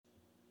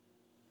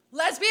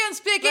Lesbian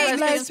speaking.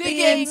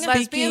 Lesbian speaking. So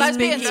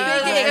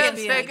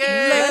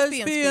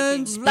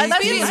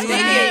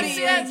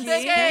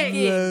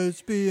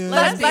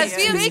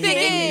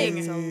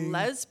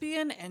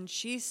lesbian and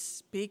she's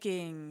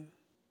speaking.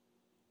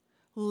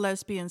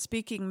 Lesbian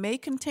speaking may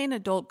contain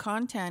adult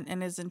content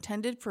and is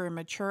intended for a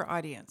mature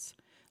audience.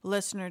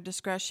 Listener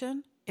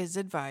discretion is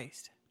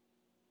advised.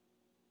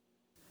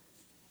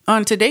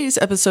 On today's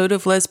episode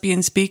of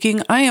Lesbian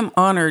Speaking, I am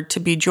honored to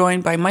be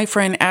joined by my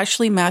friend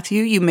Ashley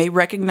Matthew. You may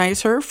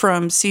recognize her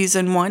from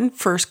Season 1,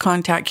 First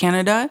Contact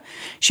Canada.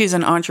 She's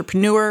an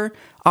entrepreneur,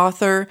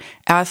 author,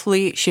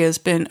 athlete. She has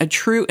been a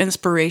true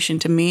inspiration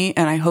to me,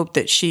 and I hope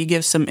that she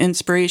gives some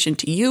inspiration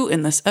to you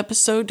in this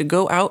episode to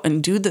go out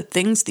and do the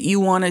things that you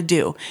want to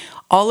do.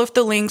 All of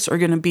the links are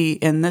going to be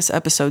in this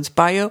episode's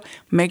bio.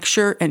 Make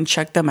sure and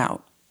check them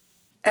out.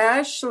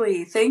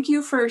 Ashley, thank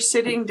you for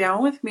sitting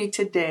down with me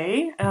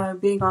today,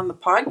 being on the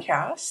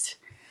podcast.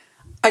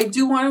 I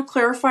do want to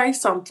clarify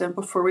something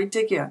before we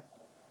dig in.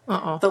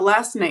 The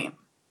last name.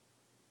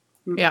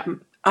 Yeah.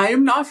 I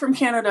am not from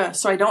Canada,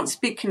 so I don't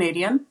speak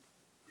Canadian.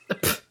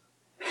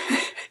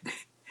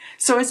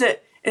 So is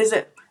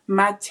it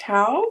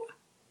Mattel?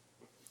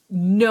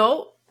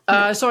 No.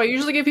 So I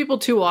usually give people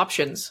two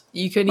options.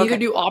 You can either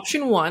do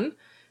option 1,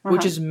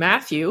 which is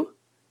Matthew,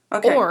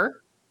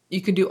 or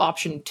you can do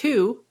option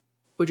 2,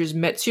 which is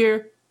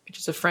Mathieu, which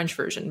is a French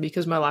version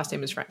because my last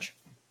name is French.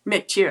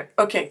 Mathieu.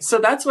 Okay, so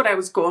that's what I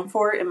was going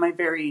for in my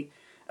very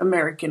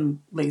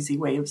American lazy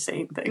way of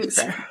saying things.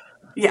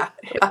 Yeah.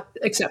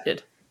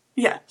 Accepted.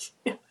 Yes.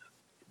 Yeah.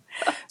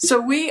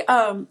 So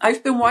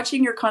I've been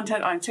watching your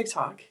content on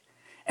TikTok,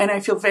 and I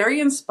feel very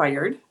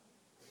inspired.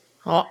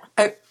 Oh.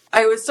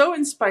 I was so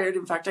inspired.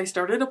 In fact, I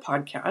started a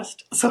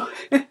podcast. So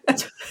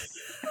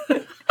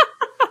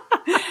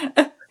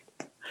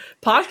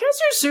podcasts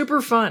are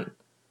super fun.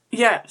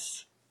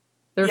 Yes.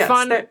 They're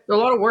fun. They're a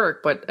lot of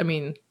work, but I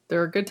mean,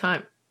 they're a good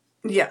time.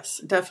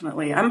 Yes,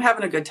 definitely. I'm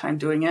having a good time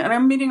doing it. And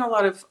I'm meeting a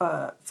lot of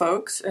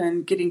folks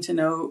and getting to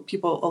know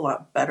people a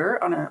lot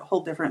better on a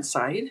whole different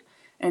side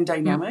and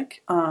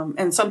dynamic.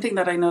 And something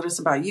that I notice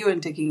about you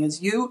and digging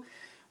is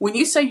when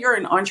you say you're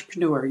an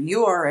entrepreneur,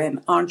 you are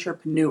an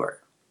entrepreneur.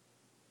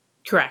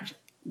 Correct.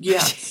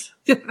 Yes.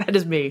 That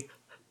is me.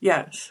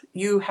 Yes.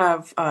 You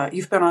have,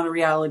 you've been on a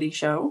reality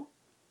show.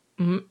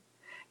 Mm-hmm.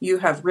 You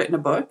have written a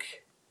book.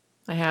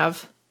 I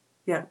have.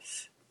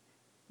 Yes.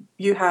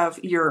 You have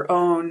your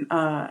own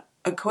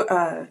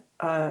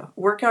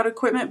workout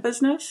equipment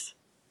business?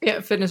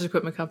 Yeah, fitness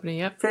equipment company,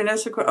 yep.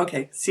 Fitness equipment.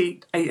 Okay,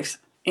 see,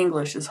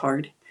 English is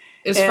hard.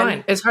 It's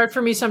fine. It's hard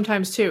for me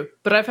sometimes too.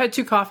 But I've had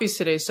 2 coffees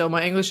today, so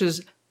my English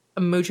is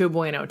mucho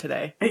bueno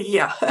today.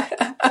 Yeah,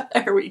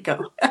 there we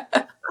go.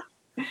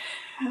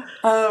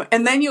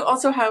 And then you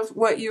also have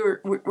what you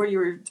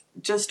were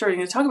just starting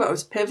to talk about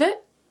was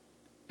Pivot?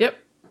 Yep.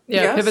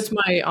 Yeah, yes. Pivot's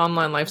my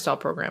online lifestyle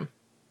program.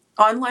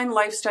 Online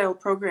lifestyle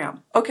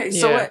program. Okay,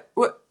 so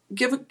what?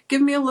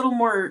 Give me a little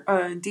more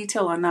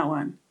detail on that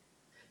one.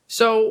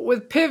 So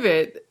with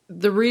Pivot,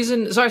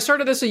 so I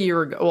started this a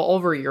year ago, well,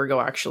 over a year ago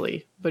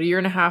actually, but a year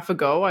and a half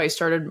ago, I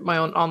started my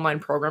own online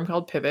program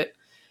called Pivot.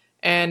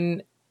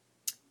 And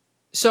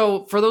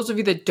so for those of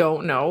you that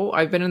don't know,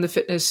 I've been in the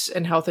fitness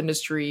and health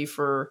industry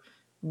for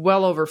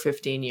well over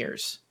 15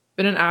 years.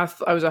 I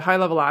was a high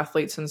level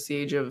athlete since the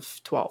age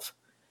of 12.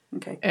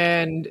 Okay.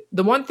 And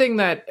the one thing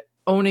that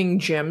owning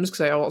gyms,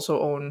 because I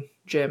also own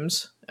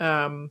gyms,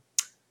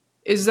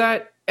 is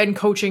that, and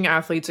coaching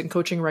athletes and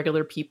coaching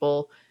regular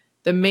people,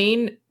 the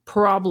main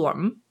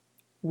problem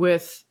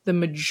with the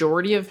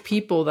majority of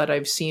people that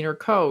I've seen or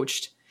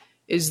coached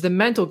is the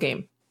mental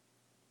game.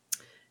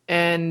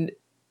 And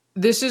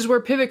this is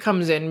where Pivot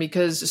comes in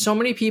because so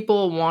many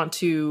people want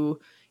to,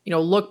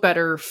 look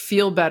better,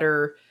 feel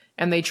better,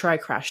 and they try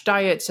crash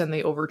diets and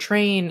they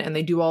overtrain and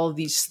they do all of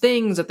these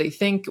things that they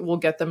think will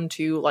get them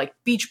to like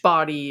beach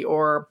body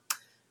or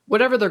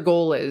whatever their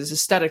goal is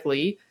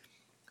aesthetically.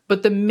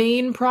 But the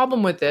main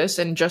problem with this,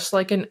 and just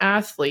like an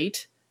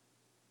athlete,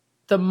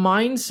 the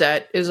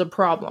mindset is a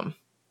problem.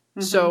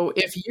 Mm-hmm. So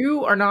if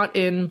you are not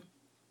in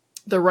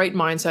the right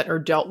mindset or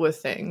dealt with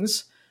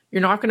things,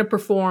 you're not going to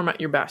perform at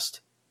your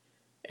best.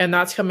 And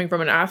that's coming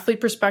from an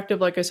athlete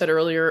perspective, like I said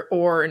earlier,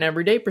 or an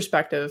everyday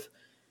perspective,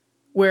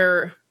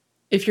 where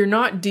if you're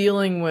not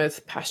dealing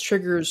with past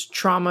triggers,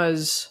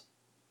 traumas,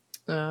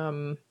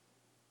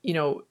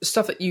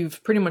 stuff that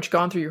you've pretty much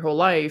gone through your whole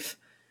life,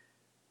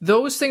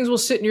 those things will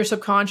sit in your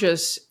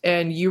subconscious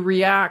and you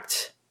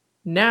react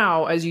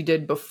now as you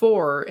did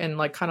before.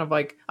 And I don't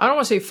want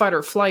to say fight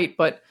or flight,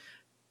 but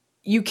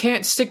you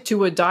can't stick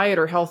to a diet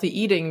or healthy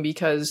eating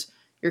because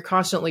you're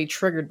constantly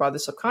triggered by the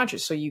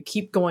subconscious. So you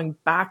keep going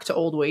back to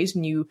old ways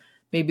and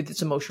maybe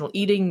that's emotional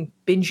eating,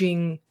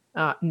 binging,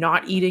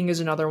 not eating is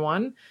another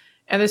one.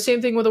 And the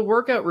same thing with a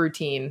workout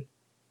routine.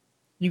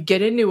 You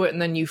get into it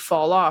and then you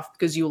fall off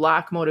because you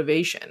lack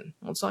motivation.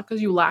 Well, it's not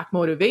because you lack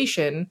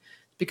motivation,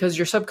 it's because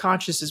your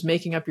subconscious is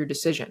making up your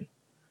decision.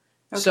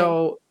 Okay.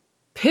 So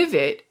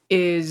Pivot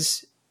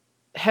is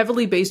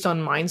heavily based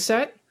on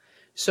mindset.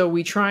 So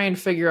we try and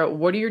figure out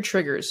what are your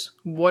triggers?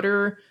 What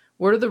are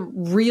What are the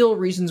real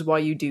reasons why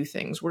you do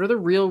things? What are the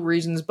real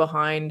reasons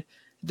behind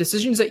the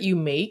decisions that you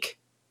make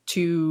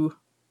to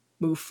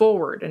move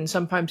forward? And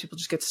sometimes people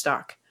just get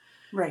stuck.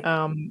 Right.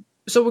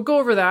 So we'll go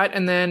over that.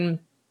 And then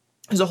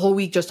there's a whole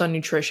week just on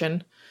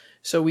nutrition.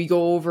 So we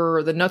go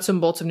over the nuts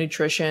and bolts of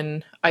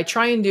nutrition. I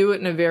try and do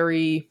it in a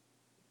very,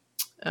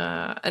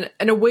 in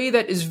a way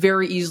that is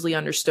very easily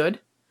understood.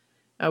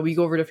 We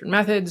go over different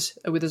methods.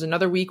 There's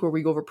another week where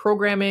we go over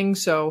programming.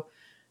 So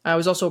I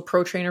was also a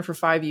pro trainer for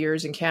 5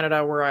 years in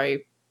Canada, where I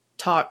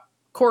taught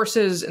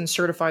courses and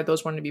certified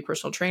those wanting to be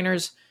personal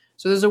trainers.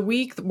 So there's a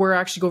week where I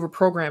actually go over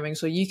programming.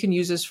 So you can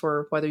use this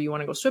for whether you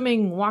want to go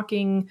swimming,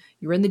 walking,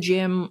 you're in the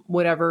gym,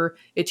 whatever.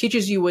 It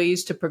teaches you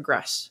ways to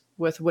progress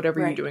with whatever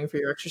you're doing for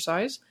your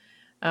exercise.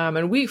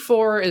 And week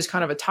 4 is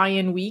kind of a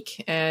tie-in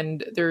week,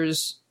 and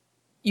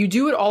you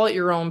do it all at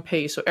your own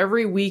pace. So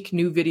every week,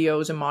 new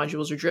videos and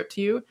modules are dripped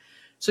to you.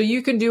 So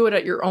you can do it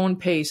at your own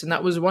pace. And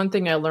that was one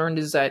thing I learned,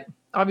 is that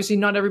obviously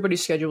not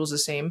everybody's schedule is the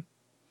same.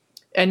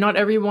 And not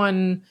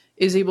everyone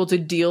is able to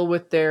deal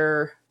with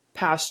their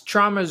past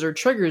traumas or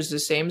triggers the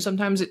same.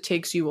 Sometimes it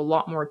takes you a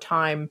lot more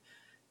time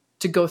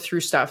to go through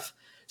stuff.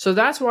 So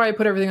that's why I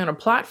put everything on a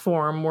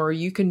platform where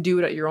you can do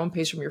it at your own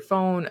pace from your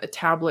phone, a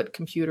tablet,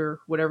 computer,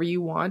 whatever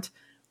you want.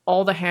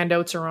 All the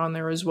handouts are on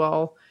there as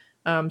well.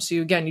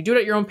 So again, you do it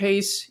at your own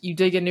pace, you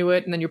dig into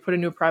it, and then you put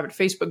into a private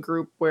Facebook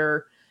group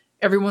where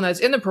everyone that's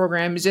in the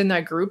program is in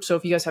that group. So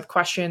if you guys have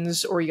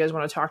questions or you guys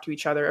want to talk to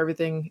each other,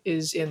 everything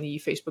is in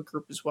the Facebook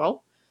group as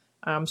well.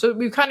 So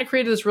we've kind of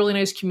created this really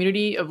nice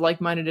community of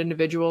like-minded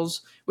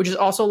individuals, which is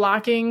also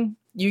lacking.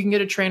 You can get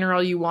a trainer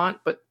all you want,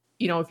 but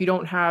if you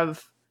don't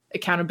have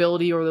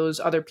accountability or those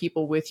other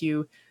people with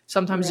you,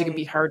 sometimes it can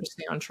be hard to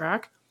stay on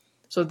track.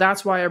 So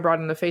that's why I brought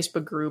in the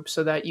Facebook group,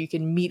 so that you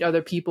can meet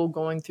other people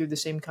going through the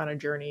same kind of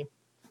journey.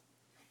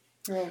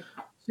 Right.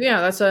 So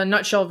yeah, that's a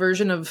nutshell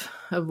version of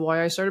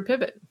why I started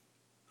Pivot.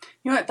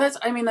 You know what?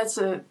 That's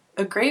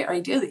a great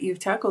idea that you've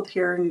tackled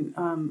here.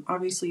 And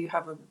obviously you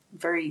have a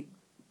very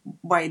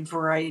wide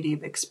variety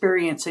of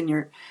experience in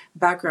your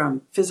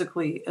background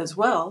physically as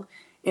well.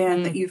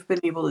 And that you've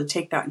been able to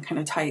take that and kind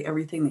of tie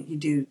everything that you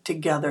do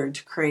together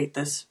to create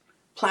this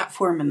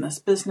platform and this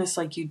business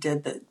like you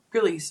did, that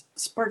really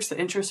sparks the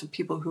interest of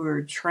people who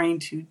are trying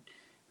to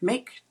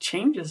make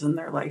changes in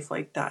their life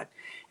like that.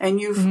 And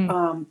you've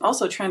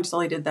also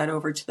translated that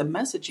over to the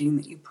messaging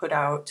that you put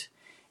out.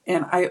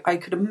 And I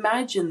could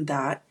imagine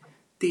that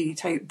the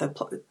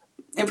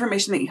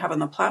information that you have on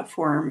the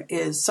platform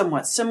is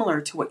somewhat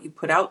similar to what you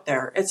put out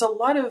there. It's a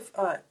lot of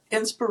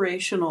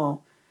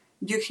inspirational,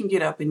 you can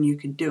get up and you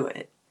can do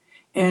it.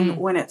 And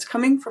when it's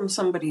coming from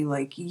somebody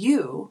like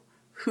you,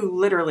 who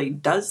literally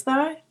does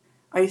that,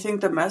 I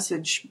think the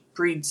message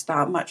breeds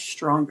that much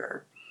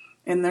stronger.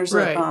 And there's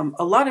a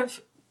lot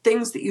of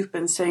things that you've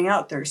been saying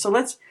out there. So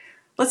let's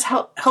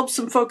help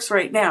some folks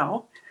right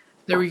now.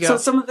 There we go. So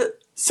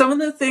some of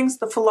the things,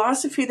 the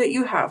philosophy that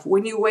you have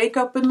when you wake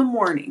up in the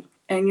morning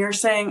and you're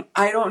saying,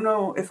 I don't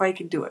know if I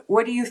can do it.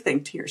 What do you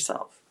think to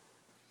yourself?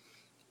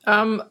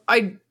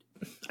 I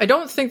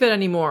don't think that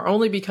anymore,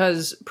 only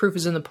because proof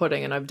is in the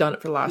pudding, and I've done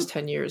it for the last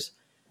 10 years.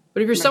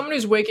 But if you're someone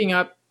who's waking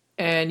up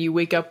and you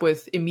wake up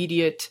with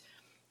immediate,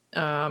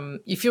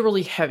 you feel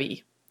really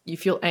heavy, you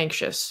feel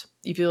anxious,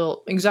 you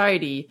feel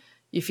anxiety,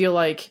 you feel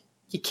like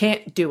you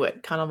can't do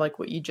it, kind of like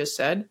what you just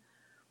said.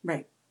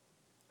 Right.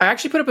 I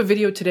actually put up a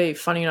video today,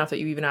 funny enough that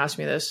you even asked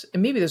me this,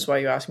 and maybe this is why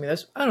you asked me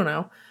this, I don't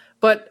know.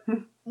 But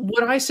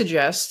what I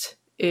suggest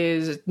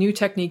is a new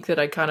technique that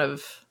I kind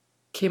of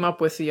came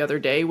up with the other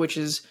day, which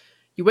is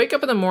you wake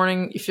up in the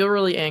morning, you feel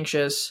really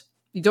anxious,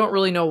 you don't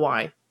really know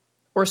why.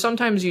 Or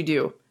sometimes you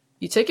do.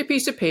 You take a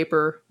piece of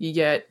paper, you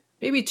get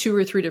maybe 2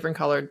 or 3 different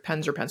colored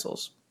pens or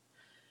pencils.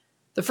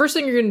 The first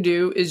thing you're going to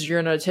do is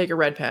you're going to take a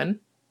red pen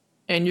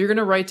and you're going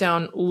to write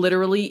down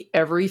literally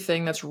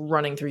everything that's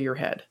running through your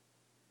head.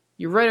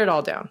 You write it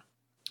all down.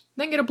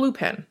 Then get a blue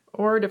pen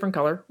or a different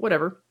color,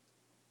 whatever.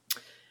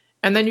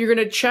 And then you're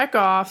going to check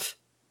off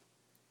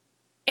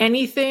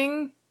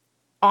anything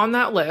on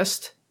that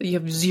list that you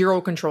have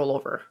zero control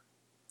over.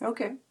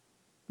 Okay.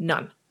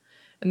 None.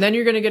 And then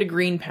you're going to get a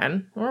green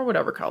pen or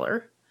whatever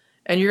color,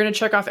 and you're going to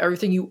check off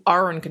everything you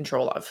are in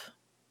control of.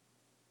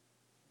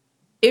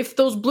 If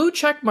those blue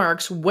check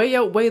marks way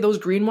outweigh those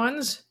green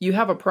ones, you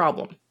have a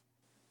problem.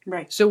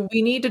 Right. So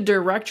we need to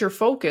direct your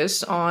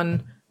focus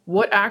on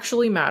what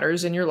actually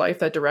matters in your life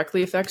that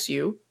directly affects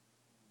you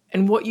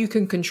and what you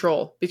can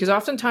control. Because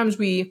oftentimes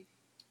we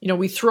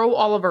throw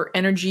all of our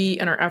energy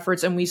and our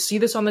efforts, and we see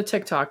this on the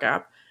TikTok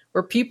app,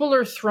 where people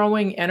are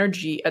throwing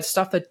energy at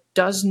stuff that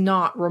does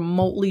not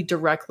remotely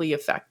directly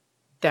affect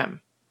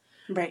them.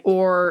 Right.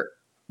 Or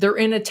they're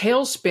in a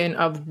tailspin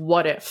of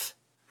what if?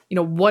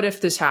 What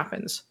if this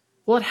happens?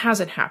 Well, it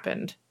hasn't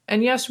happened.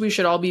 And yes, we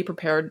should all be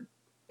prepared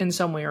in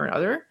some way or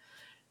another.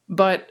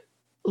 But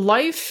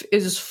life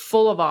is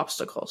full of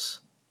obstacles.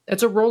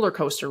 It's a roller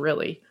coaster,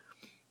 really.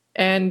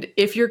 And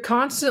if you're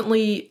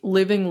constantly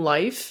living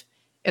life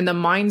in the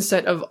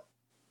mindset of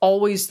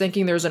always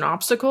thinking there's an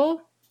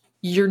obstacle,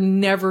 you're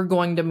never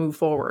going to move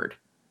forward.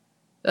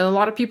 And a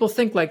lot of people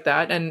think like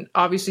that. And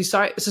obviously,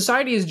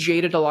 society has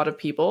jaded a lot of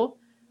people.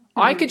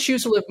 I could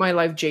choose to live my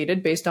life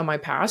jaded based on my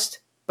past,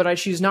 but I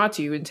choose not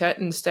to.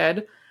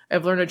 Instead,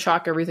 I've learned to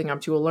chalk everything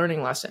up to a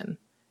learning lesson.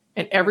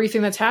 And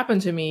everything that's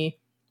happened to me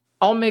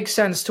all makes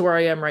sense to where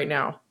I am right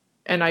now.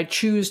 And I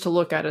choose to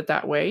look at it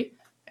that way.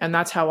 And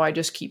that's how I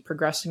just keep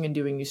progressing and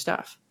doing new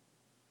stuff.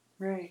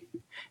 Right.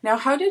 Now,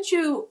 how did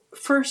you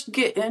first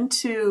get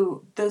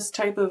into this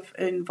type of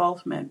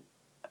involvement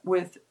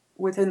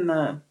within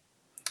the,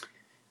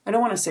 I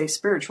don't want to say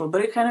spiritual,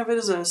 but it kind of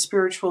is a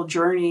spiritual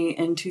journey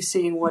into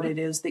seeing what it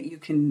is that you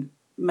can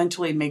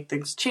mentally make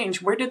things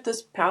change. Where did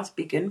this path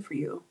begin for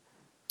you?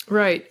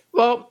 Right.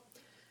 Well,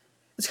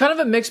 it's kind of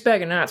a mixed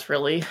bag of nuts,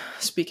 really.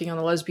 Speaking on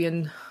the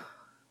lesbian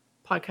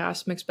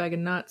podcast, mixed bag of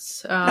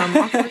nuts. Wrong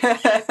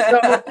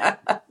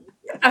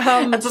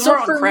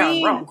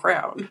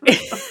crowd.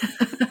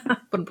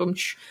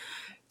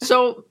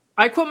 So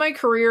I quit my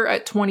career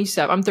at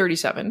 27. I'm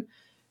 37.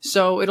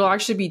 So it'll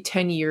actually be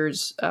 10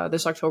 years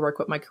this October I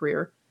quit my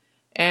career.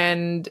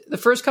 And the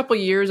first couple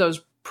of years I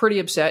was pretty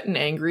upset and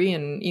angry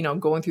and,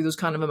 going through those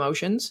kind of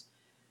emotions.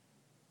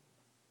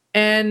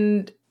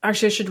 And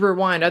actually, I should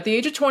rewind. At the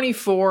age of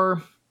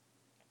 24,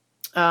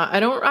 I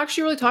don't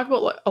actually really talk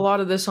about a lot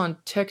of this on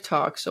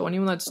TikTok. So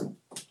anyone that's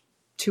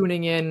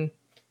tuning in,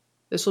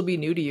 this will be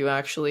new to you,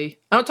 actually.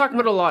 I don't talk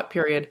about it a lot,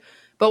 period.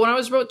 But when I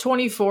was about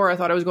 24, I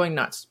thought I was going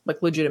nuts,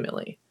 like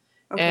legitimately.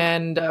 Okay.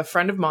 And a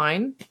friend of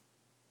mine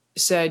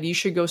said, you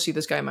should go see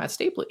this guy, Matt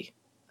Stapley.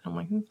 I'm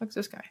like, who the fuck's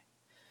this guy?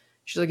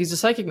 She's like, he's a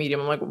psychic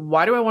medium. I'm like,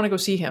 why do I want to go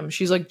see him?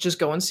 She's like, just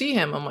go and see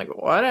him. I'm like,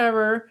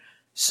 whatever.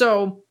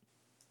 So,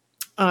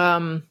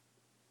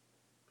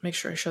 make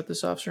sure I shut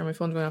this off. Sorry, my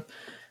phone's going off.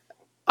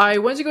 I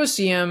went to go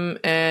see him,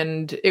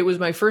 and it was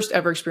my first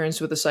ever experience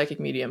with a psychic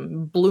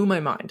medium. Blew my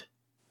mind.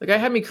 The guy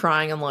had me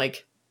crying in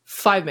like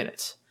 5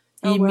 minutes.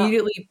 He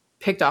immediately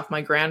picked off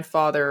my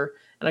grandfather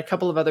and a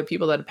couple of other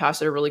people that had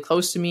passed that are really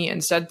close to me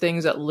and said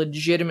things that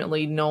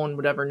legitimately no one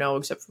would ever know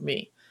except for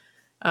me.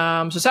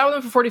 So sat with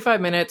him for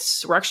 45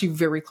 minutes. We're actually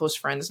very close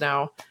friends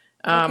now.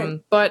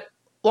 But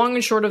long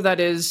and short of that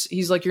is,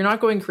 he's like, you're not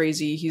going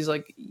crazy. He's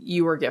like,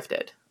 you are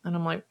gifted. And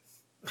I'm like,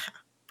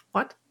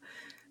 what?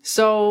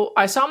 So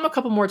I saw him a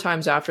couple more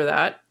times after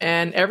that,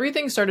 and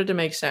everything started to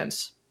make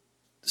sense.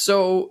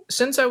 So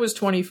since I was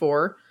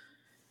 24,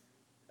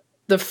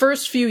 the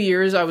first few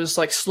years I was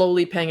like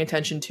slowly paying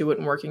attention to it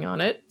and working on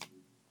it.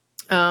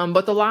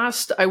 But the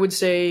last, I would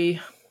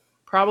say,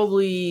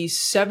 probably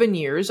 7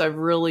 years, I've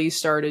really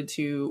started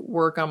to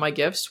work on my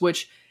gifts,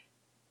 which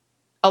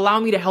allow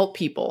me to help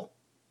people,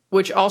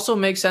 which also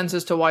makes sense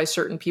as to why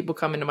certain people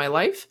come into my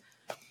life.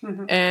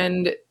 Mm-hmm.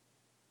 And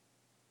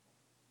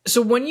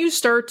so when you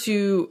start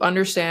to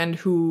understand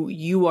who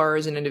you are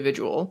as an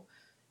individual,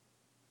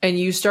 and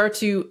you start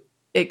to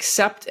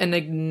accept and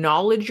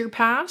acknowledge your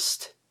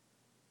past,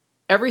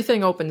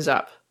 everything opens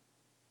up.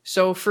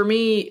 So for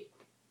me,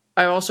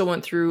 I also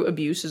went through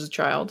abuse as a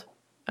child.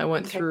 I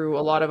went through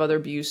a lot of other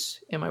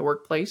abuse in my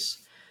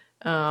workplace,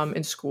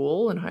 in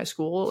school, in high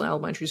school, in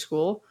elementary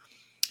school.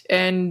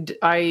 And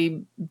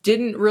I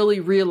didn't really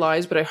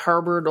realize, but I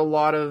harbored a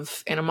lot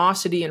of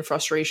animosity and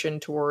frustration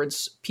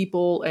towards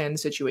people and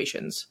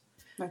situations.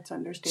 That's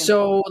understandable.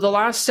 So the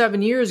last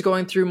 7 years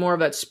going through more of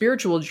that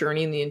spiritual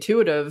journey and the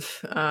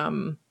intuitive,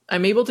 I'm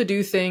able to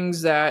do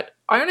things that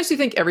I honestly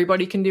think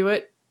everybody can do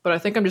it, but I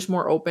think I'm just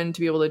more open to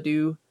be able to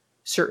do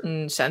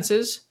certain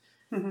senses.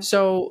 Mm-hmm.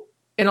 So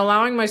in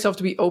allowing myself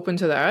to be open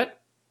to that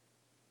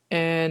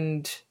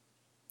and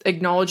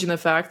acknowledging the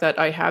fact that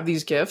I have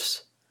these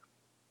gifts,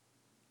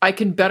 I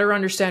can better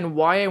understand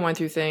why I went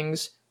through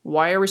things,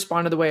 why I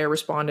responded the way I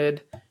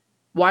responded,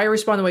 why I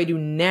respond the way I do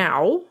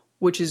now,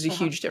 which is a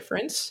huge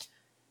difference.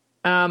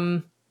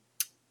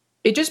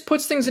 It just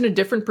puts things in a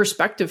different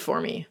perspective for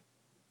me.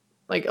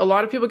 Like, a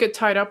lot of people get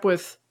tied up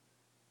with,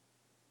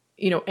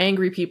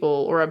 angry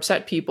people or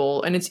upset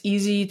people, and it's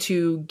easy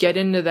to get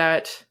into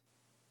that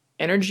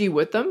energy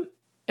with them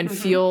and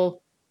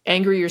feel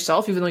angry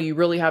yourself, even though you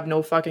really have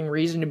no fucking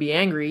reason to be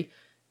angry.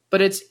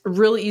 But it's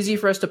really easy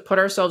for us to put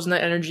ourselves in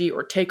that energy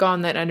or take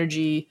on that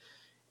energy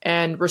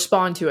and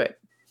respond to it.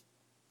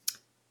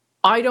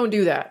 I don't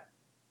do that.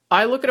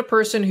 I look at a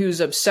person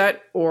who's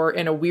upset or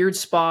in a weird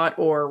spot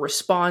or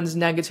responds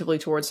negatively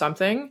towards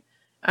something.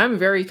 I'm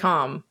very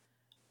calm.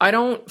 I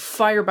don't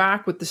fire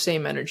back with the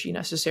same energy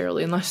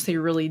necessarily unless they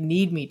really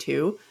need me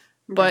to.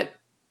 Right. But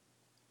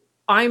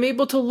I'm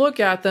able to look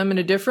at them in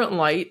a different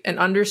light and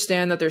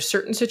understand that there's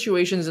certain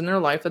situations in their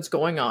life that's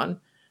going on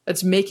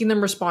that's making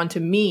them respond to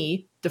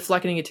me,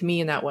 deflecting it to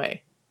me in that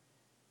way.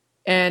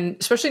 And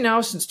especially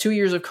now, since 2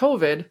 years of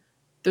COVID,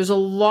 there's a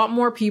lot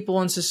more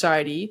people in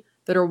society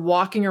that are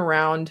walking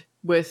around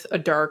with a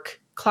dark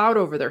cloud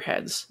over their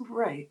heads.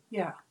 Right,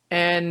 yeah.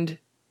 And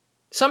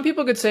some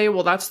people could say,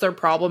 well, that's their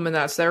problem and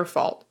that's their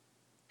fault.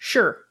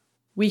 Sure,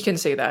 we can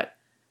say that.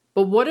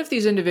 But what if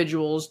these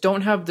individuals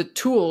don't have the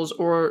tools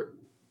or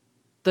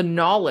the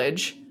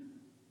knowledge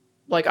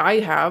like I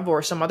have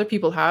or some other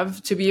people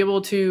have to be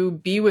able to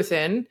be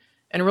within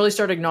and really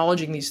start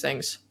acknowledging these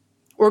things?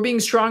 or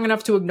being strong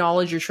enough to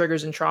acknowledge your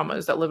triggers and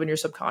traumas that live in your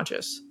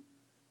subconscious.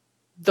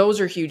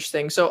 Those are huge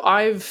things. So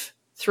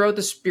throughout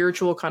the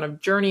spiritual kind of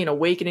journey and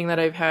awakening that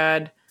I've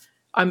had,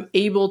 I'm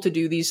able to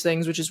do these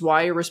things, which is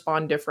why I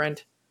respond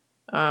different.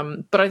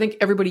 But I think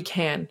everybody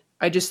can.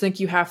 I just think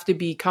you have to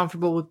be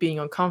comfortable with being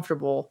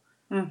uncomfortable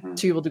to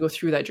be able to go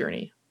through that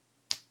journey.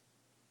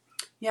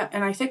 Yeah,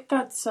 and I think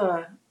that's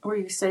where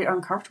you say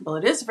uncomfortable.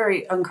 It is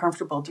very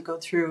uncomfortable to go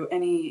through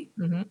any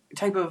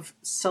type of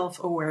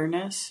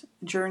self-awareness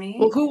journey.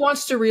 Well, who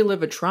wants to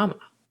relive a trauma?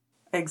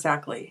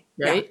 Exactly.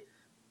 Right? Yeah.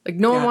 Like,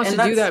 no one wants to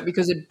do that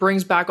because it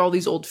brings back all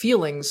these old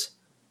feelings.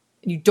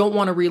 And you don't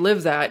want to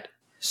relive that.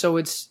 So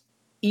it's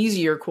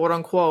easier, quote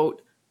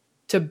unquote,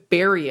 to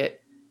bury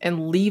it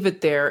and leave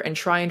it there and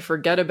try and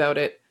forget about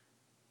it.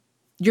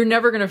 You're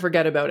never going to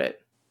forget about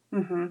it.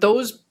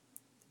 Those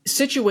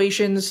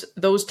situations,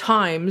 those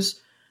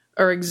times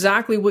are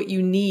exactly what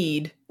you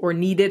need or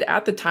needed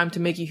at the time to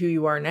make you who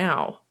you are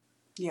now.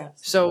 Yes.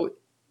 So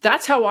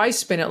that's how I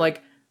spin it.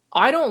 Like,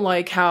 I don't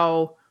like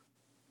how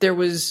there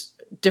was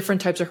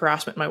different types of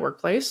harassment in my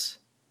workplace.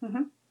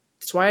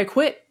 That's why I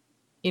quit.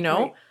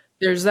 Right.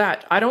 There's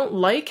that. I don't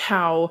like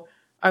how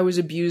I was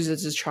abused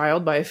as a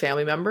child by a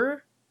family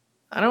member.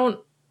 I don't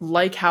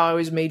like how I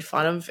was made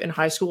fun of in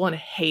high school and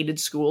hated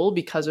school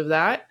because of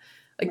that.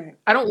 Like,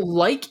 I don't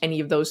like any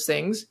of those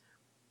things,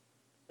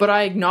 but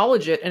I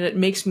acknowledge it, and it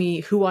makes me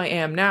who I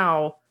am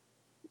now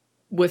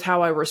with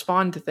how I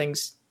respond to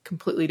things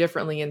completely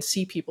differently and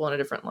see people in a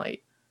different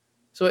light.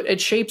 So it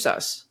shapes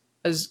us,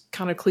 as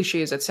kind of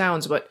cliche as it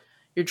sounds, but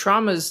your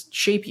traumas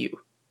shape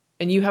you,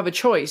 and you have a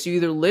choice. You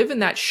either live in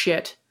that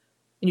shit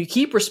and you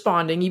keep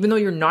responding even though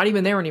you're not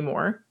even there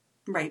anymore.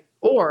 Right.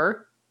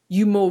 Or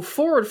you move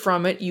forward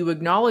from it, you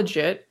acknowledge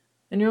it,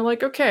 and you're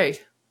like, okay,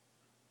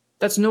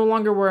 that's no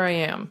longer where I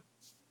am.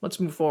 Let's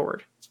move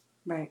forward.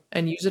 Right.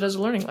 And use it as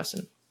a learning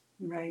lesson.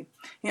 Right.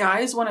 Yeah,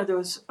 I was one of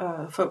those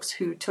folks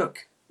who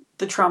took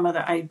the trauma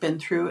that I'd been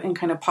through and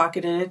kind of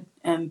pocketed it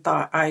and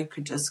thought I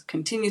could just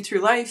continue through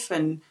life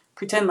and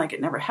pretend like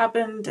it never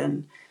happened.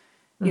 And,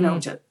 you know,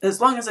 just,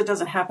 as long as it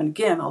doesn't happen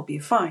again, I'll be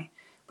fine.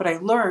 But I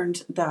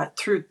learned that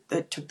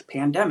it took the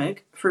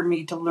pandemic for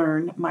me to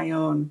learn my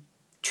own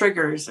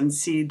triggers and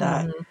see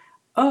that,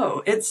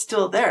 oh, it's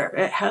still there.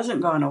 It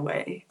hasn't gone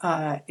away.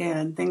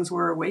 And things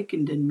were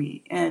awakened in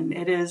me. And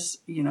it is,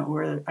 you know,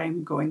 where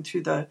I'm going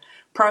through the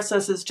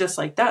processes just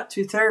like that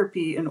through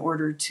therapy in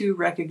order to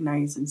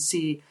recognize and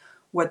see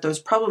what those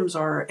problems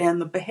are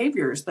and the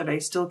behaviors that I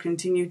still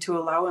continue to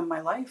allow in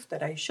my life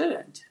that I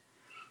shouldn't.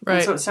 Right.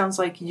 And so it sounds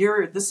like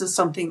this is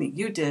something that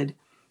you did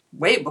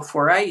way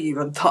before I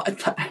even thought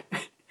that.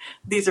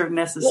 These are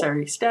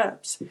necessary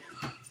steps.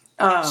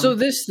 So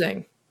this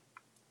thing.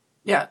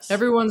 Yes.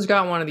 Everyone's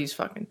got one of these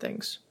fucking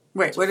things.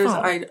 Wait, what is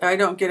I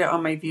don't get it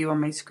on my view on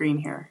my screen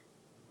here.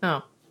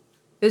 Oh.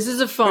 This is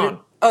a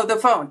phone. The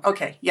phone.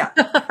 Okay, yeah.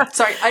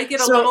 Sorry, I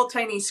get a little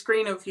tiny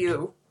screen of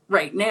you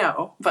right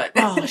now, but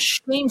oh,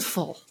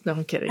 shameful. No,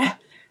 I'm kidding.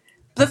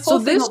 The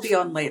full thing will be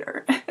on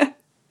later.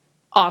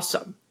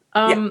 Awesome.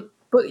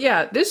 But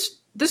yeah,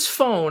 this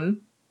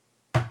phone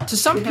to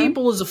some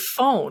people is a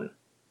phone.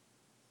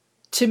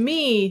 To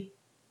me,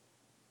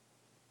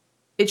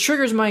 it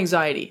triggers my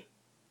anxiety.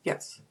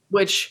 Yes.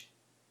 Which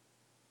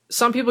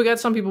some people get,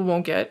 some people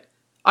won't get.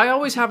 I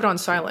always have it on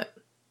silent.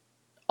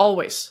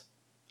 Always.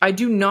 I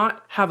do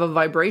not have a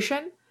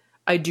vibration.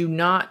 I do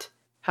not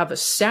have a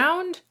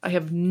sound. I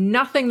have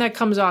nothing that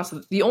comes off.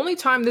 The only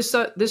time this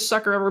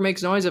sucker ever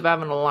makes noise is if I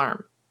have an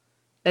alarm.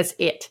 That's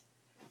it.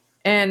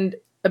 And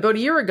about a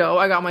year ago,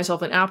 I got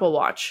myself an Apple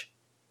Watch.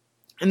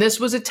 And this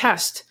was a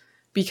test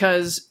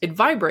because it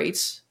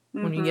vibrates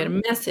when you get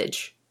a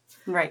message.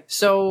 Right.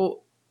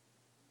 So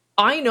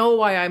I know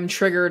why I'm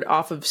triggered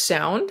off of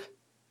sound,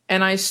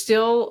 and I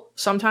still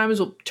sometimes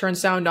will turn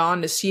sound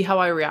on to see how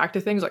I react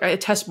to things. Like, I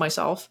test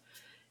myself,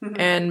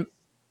 and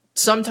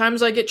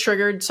sometimes I get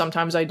triggered,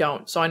 sometimes I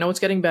don't. So I know it's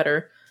getting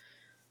better.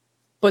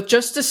 But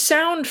just the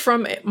sound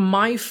from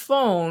my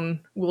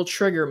phone will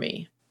trigger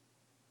me.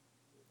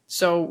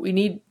 So you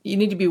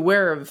need to be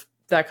aware of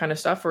that kind of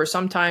stuff, or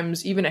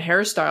sometimes even a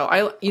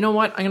hairstyle. You know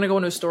what? I'm going to go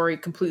into a story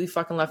completely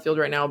fucking left field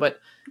right now, but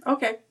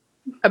okay.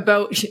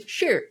 About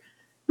sure.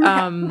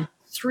 About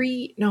 4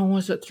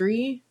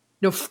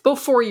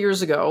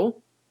 years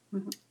ago,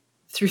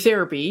 through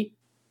therapy.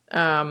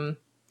 So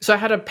I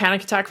had a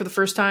panic attack for the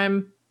first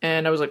time,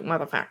 and I was like, what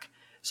the fuck?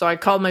 So I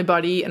called my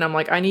buddy, and I'm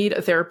like, I need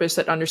a therapist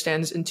that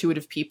understands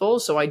intuitive people,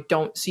 so I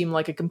don't seem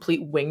like a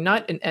complete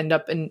wingnut and end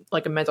up in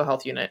like a mental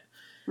health unit.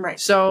 Right.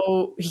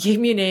 So he gave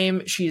me a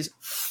name. She's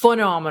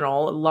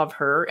phenomenal. I love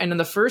her. And in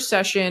the first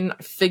session,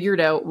 I figured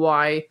out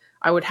why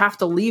I would have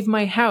to leave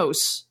my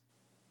house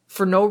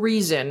for no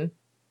reason,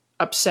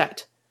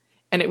 upset.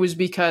 And it was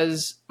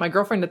because my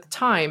girlfriend at the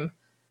time,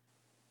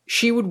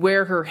 she would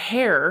wear her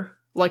hair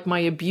like my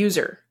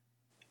abuser.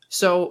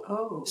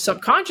 So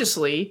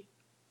subconsciously,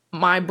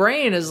 my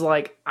brain is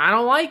like, I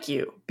don't like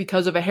you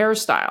because of a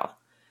hairstyle.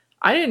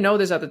 I didn't know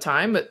this at the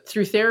time, but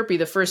through therapy,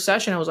 the first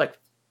session, I was like,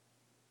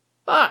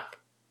 fuck.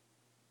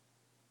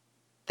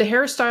 the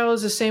hairstyle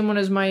is the same one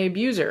as my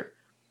abuser.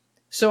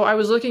 So I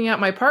was looking at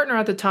my partner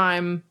at the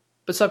time,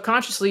 but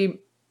subconsciously,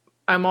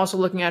 I'm also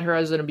looking at her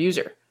as an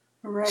abuser.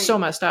 Right. So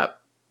messed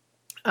up.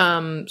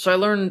 So I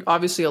learned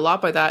obviously a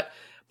lot by that.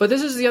 But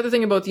this is the other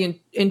thing about the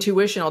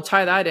intuition. I'll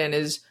tie that in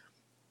is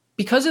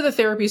because of the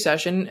therapy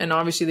session and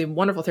obviously the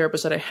wonderful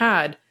therapist that I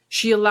had,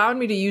 she allowed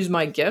me to use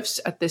my gifts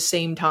at the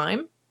same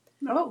time.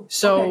 Oh,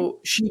 so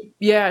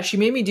okay. She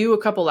made me do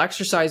a couple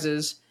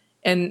exercises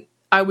and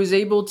I was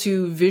able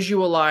to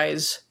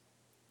visualize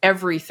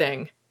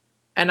everything.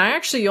 And I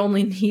actually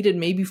only needed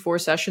maybe 4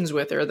 sessions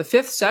with her. The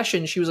 5th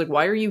session, she was like,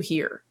 "Why are you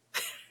here?"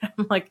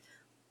 I'm like,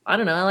 "I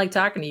don't know. I like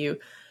talking to you."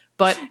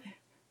 But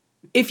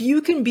if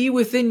you can be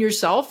within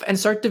yourself and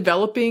start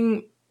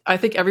developing, I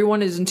think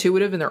everyone is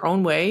intuitive in their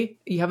own way.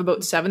 You have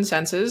about 7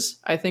 senses.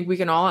 I think we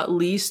can all at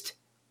least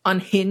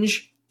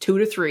unhinge 2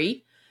 to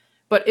 3.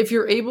 But if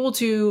you're able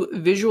to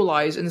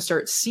visualize and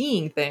start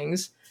seeing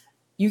things,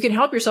 you can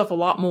help yourself a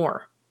lot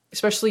more,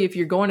 especially if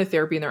you're going to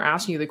therapy and they're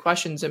asking you the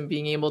questions and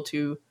being able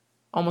to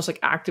almost like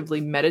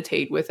actively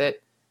meditate with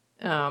it.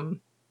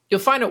 You'll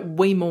find it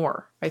way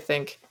more, I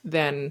think,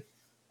 and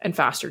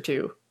faster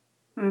too.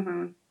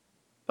 Mm-hmm.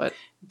 But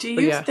do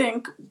you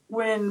think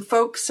when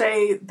folks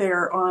say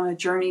they're on a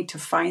journey to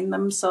find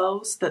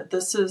themselves, that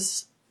this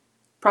is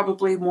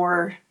probably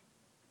more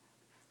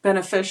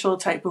beneficial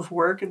type of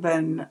work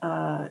than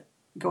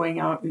going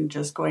out and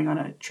just going on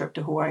a trip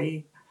to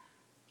Hawaii?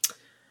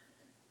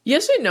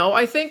 Yes and no.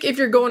 I think if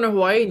you're going to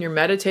Hawaii and you're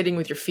meditating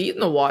with your feet in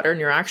the water and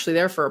you're actually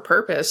there for a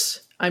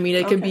purpose, I mean,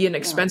 it can be an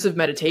expensive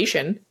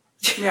meditation.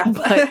 Yeah.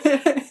 But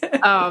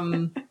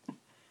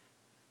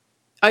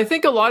I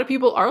think a lot of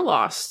people are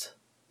lost.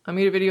 I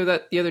made a video of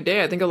that the other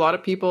day. I think a lot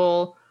of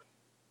people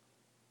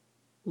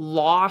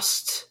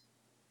lost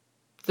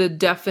the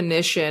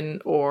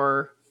definition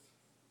or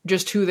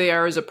just who they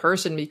are as a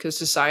person because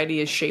society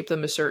has shaped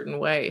them a certain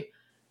way.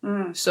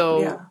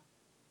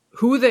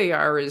 Who they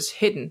are is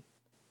hidden.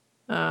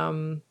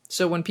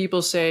 So when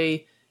people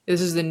say,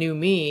 "This is the new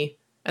me,"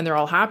 and they're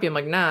all happy, I'm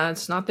like, nah,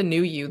 it's not the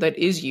new you. That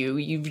is you.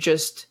 You've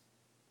just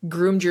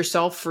groomed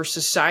yourself for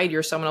society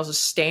or someone else's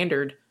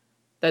standard.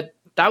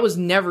 That was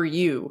never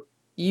you.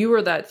 You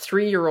were that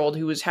 3-year-old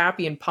who was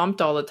happy and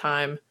pumped all the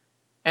time.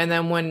 And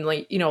then when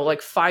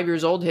 5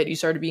 years old hit, you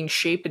started being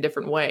shaped a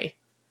different way.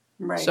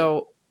 Right.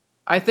 So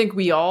I think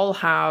we all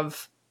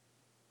have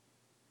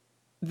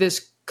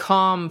this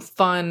calm,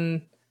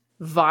 fun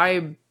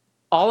vibe.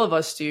 All of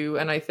us do.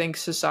 And I think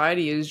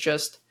society is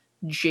just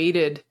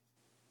jaded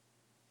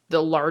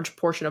the large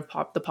portion of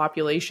the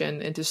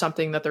population into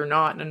something that they're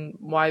not, and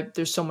why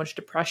there's so much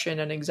depression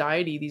and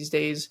anxiety these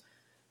days.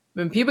 I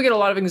mean, people get a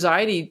lot of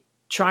anxiety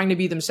trying to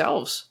be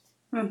themselves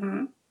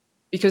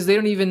because they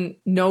don't even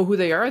know who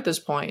they are at this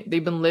point.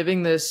 They've been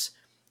living this,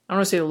 I don't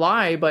want to say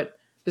lie, but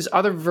this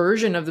other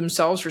version of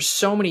themselves for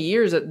so many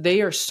years that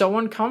they are so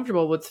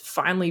uncomfortable with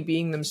finally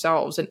being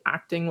themselves and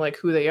acting like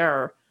who they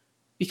are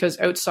because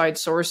outside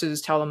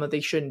sources tell them that they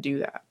shouldn't do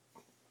that.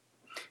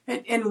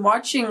 And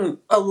watching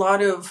a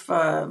lot of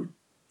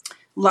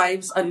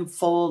lives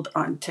unfold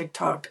on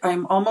TikTok,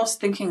 I'm almost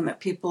thinking that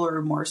people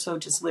are more so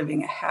just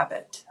living a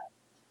habit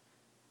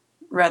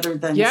rather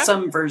than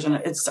some version.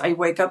 I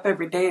wake up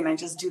every day and I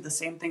just do the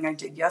same thing I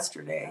did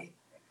yesterday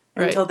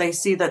until they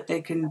see that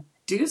they can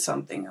do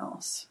something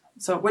else.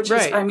 So, which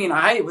is, I mean,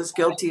 I was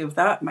guilty of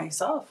that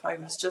myself. I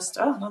was just,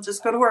 I'll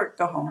just go to work,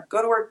 go home,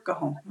 go to work, go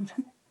home.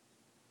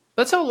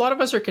 That's how a lot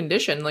of us are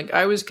conditioned. Like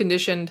I was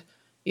conditioned,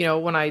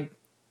 when I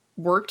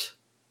worked,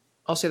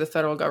 I'll say the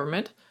federal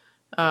government,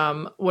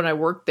 when I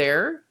worked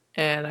there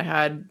and I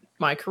had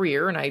my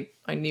career and I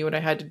knew what I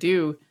had to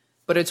do,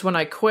 but it's when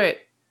I quit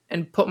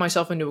and put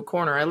myself into a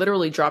corner, I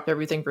literally dropped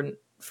everything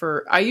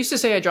for I used to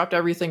say I dropped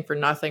everything for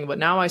nothing, but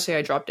now I say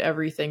I dropped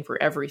everything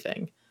for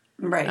everything.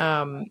 Right.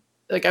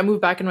 Like I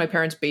moved back into my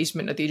parents'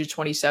 basement at the age of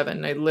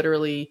 27.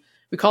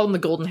 We called them the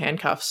golden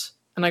handcuffs,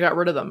 and I got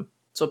rid of them.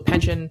 So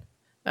pension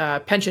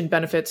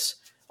benefits,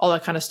 all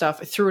that kind of stuff.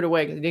 I threw it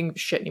away because I didn't give a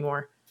shit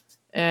anymore.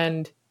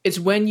 And it's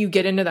when you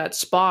get into that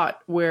spot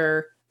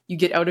where you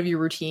get out of your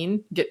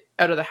routine, get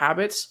out of the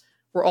habits,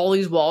 where all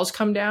these walls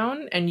come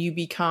down and you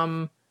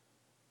become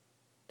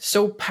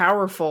so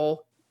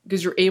powerful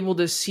because you're able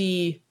to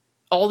see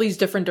all these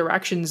different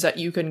directions that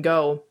you can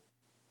go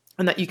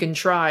and that you can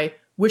try,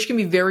 which can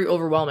be very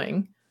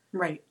overwhelming.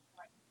 Right.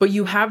 But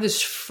you have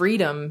this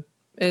freedom.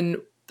 And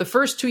the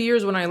first 2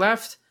 years when I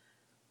left,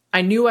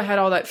 I knew I had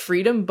all that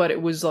freedom, but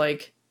it was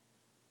like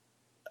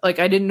I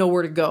didn't know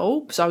where to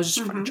go. So I was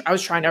just, I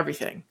was trying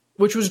everything,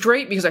 which was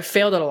great because I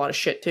failed at a lot of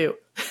shit too.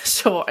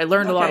 So I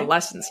learned a lot of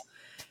lessons.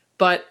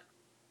 But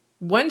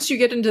once you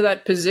get into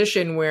that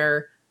position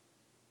where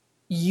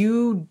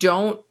I'm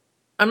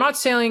not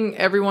saying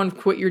everyone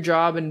quit your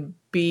job and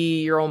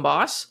be your own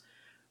boss,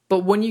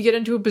 but when you get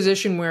into a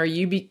position where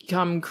you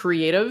become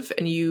creative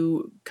and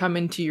you come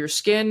into your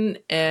skin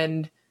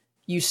and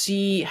you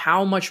see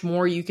how much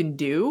more you can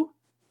do,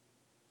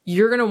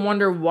 you're going to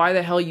wonder why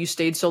the hell you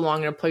stayed so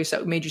long in a place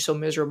that made you so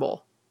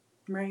miserable.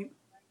 Right.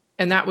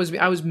 And I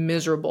was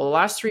miserable. The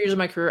last 3 years of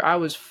my career, I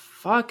was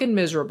fucking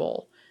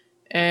miserable.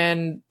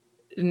 And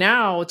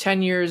now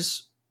 10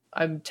 years,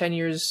 I'm 10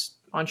 years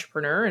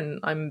entrepreneur, and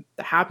I'm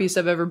the happiest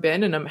I've ever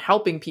been, and I'm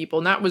helping people.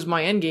 And that was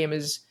my end game,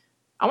 is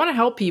I want to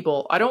help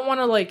people. I don't want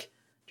to like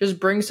just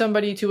bring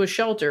somebody to a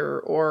shelter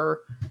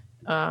or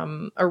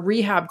a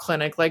rehab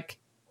clinic. Like,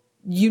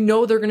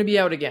 they're going to be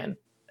out again.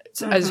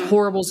 It's as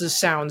horrible as this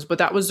sounds, but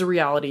that was the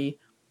reality.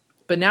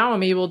 But now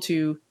I'm able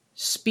to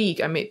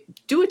speak. I mean,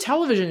 do a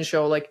television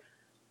show. Like,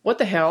 what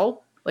the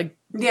hell? Like,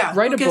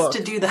 write a book.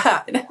 To do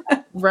that?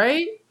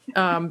 Right?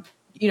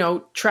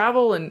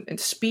 Travel and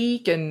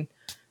speak and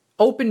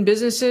open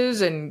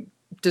businesses and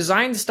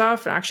design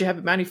stuff and actually have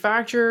it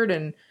manufactured.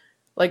 And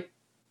like,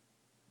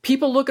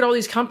 people look at all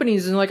these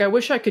companies and like, I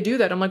wish I could do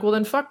that. I'm like, well,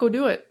 then fuck, go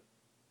do it.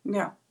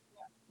 Yeah.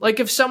 Like,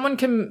 if someone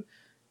can,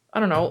 I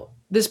don't know,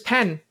 this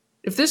pen,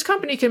 if this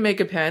company can make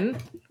a pen,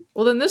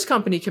 well, then this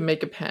company can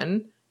make a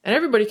pen and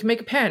everybody can make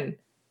a pen.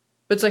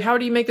 But it's like, how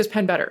do you make this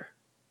pen better?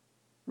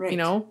 Right.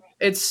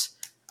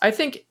 I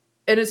think,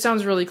 and it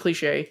sounds really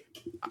cliche,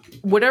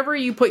 whatever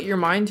you put your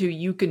mind to,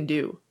 you can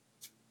do.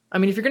 I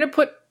mean, if you're going to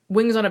put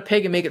wings on a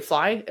pig and make it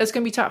fly, it's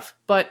going to be tough.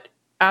 But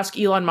ask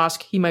Elon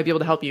Musk, he might be able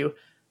to help you.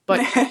 But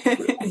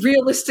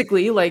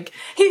realistically, like,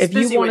 he's if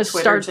you want to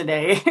start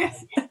today.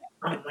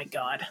 Oh my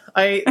God.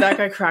 That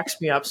guy cracks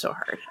me up so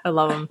hard. I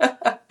love him.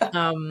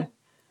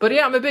 But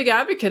yeah, I'm a big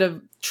advocate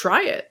of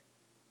try it.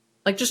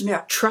 Like, just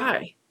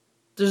try.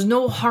 There's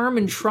no harm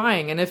in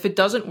trying. And if it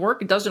doesn't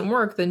work, it doesn't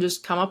work. Then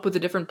just come up with a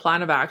different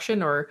plan of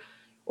action or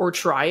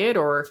try it.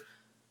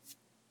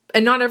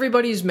 And not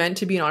everybody's meant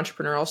to be an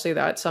entrepreneur. I'll say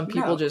that. Some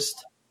people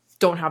just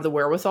don't have the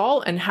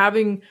wherewithal, and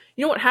having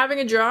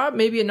a job,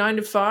 maybe a 9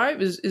 to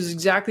 5 is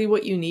exactly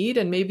what you need.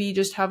 And maybe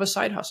just have a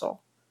side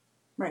hustle.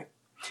 Right.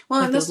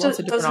 Well, and this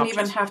doesn't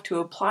even have to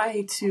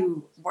apply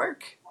to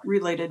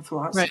work-related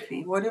philosophy.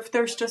 Right. What if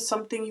there's just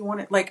something you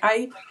want to, like,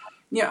 I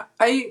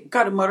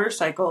got a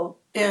motorcycle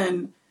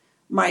in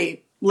my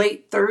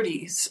late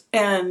 30s,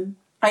 and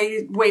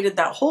I waited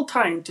that whole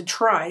time to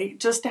try,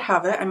 just to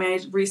have it. I mean,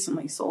 I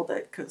recently sold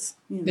it because,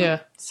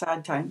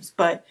 sad times,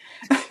 but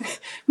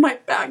my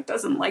back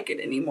doesn't like it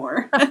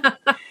anymore.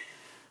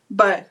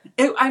 But,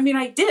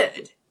 I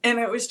did. And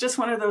it was just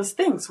one of those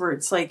things where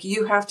it's like,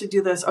 you have to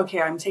do this.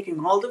 Okay, I'm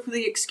taking all of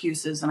the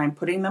excuses and I'm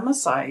putting them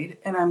aside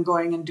and I'm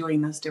going and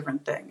doing this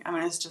different thing. I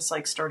mean, it's just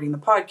like starting the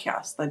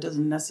podcast. That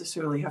doesn't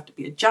necessarily have to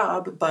be a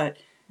job, but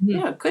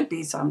it could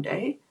be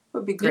someday. It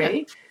would be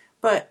great. Yeah.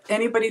 But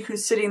anybody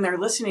who's sitting there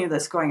listening to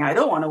this going, I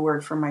don't want to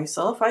work for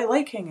myself. I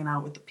like hanging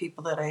out with the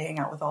people that I hang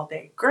out with all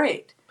day.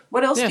 Great.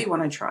 What else do you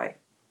want to try?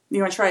 Do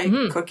you want to try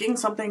cooking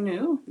something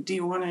new? Do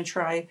you want to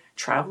try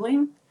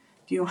traveling?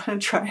 Do you want to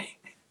try...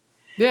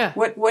 Yeah.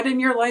 What in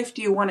your life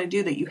do you want to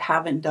do that you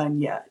haven't done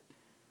yet?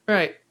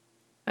 Right.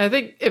 I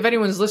think if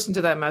anyone's listened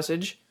to that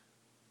message,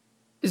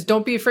 is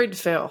don't be afraid to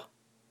fail.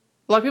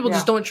 A lot of people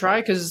just don't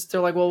try because they're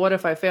like, well, what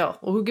if I fail?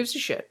 Well, who gives a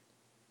shit?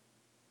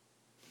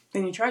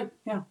 Then you tried.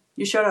 Yeah.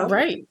 You showed up.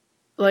 Right.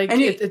 Like,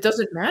 it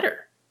doesn't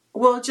matter.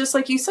 Well, just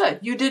like you said,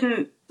 you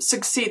didn't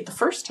succeed the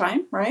first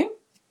time, right?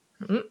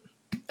 Mm-hmm.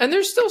 And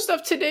there's still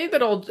stuff today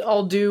that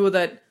I'll do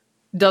that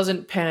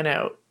doesn't pan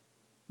out.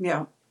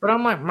 Yeah. But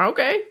I'm like,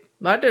 okay.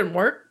 That didn't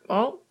work.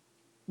 Well,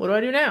 what do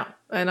I do now?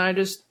 And I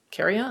just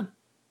carry on.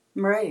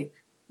 Right.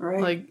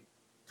 Like,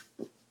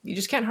 you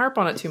just can't harp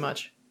on it too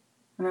much.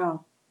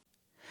 No.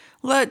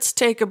 Let's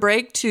take a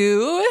break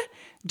to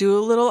do a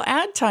little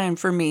ad time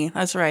for me.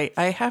 That's right.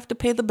 I have to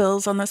pay the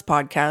bills on this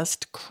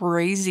podcast.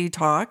 Crazy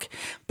talk.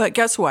 But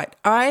guess what?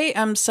 I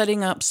am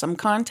setting up some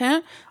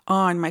content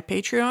on my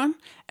Patreon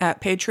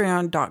at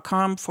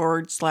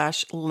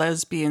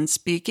patreon.com/lesbian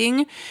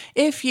speaking.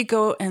 If you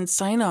go and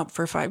sign up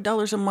for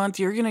 $5 a month,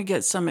 you're going to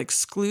get some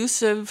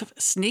exclusive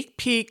sneak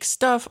peek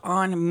stuff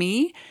on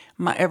me,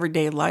 my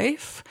everyday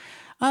life,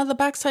 the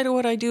backside of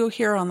what I do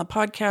here on the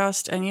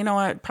podcast. And you know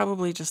what?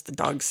 Probably just the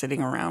dog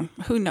sitting around.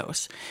 Who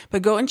knows?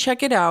 But go and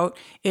check it out.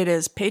 It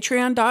is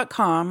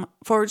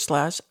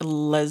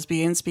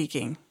patreon.com/lesbian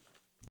speaking.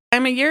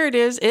 Time of year it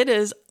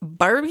is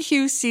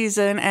barbecue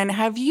season. And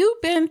have you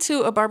been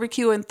to a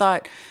barbecue and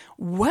thought,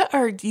 what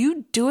are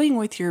you doing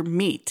with your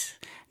meat?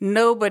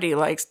 Nobody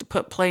likes to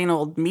put plain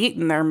old meat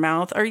in their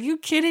mouth. Are you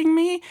kidding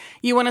me?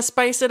 You want to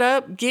spice it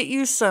up? Get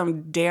you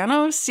some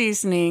Dano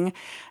seasoning,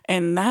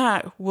 and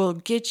that will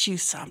get you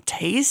some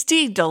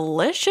tasty,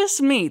 delicious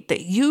meat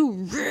that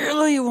you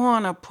really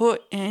want to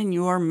put in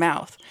your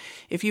mouth.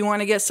 If you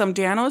want to get some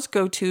Danos,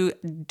 go to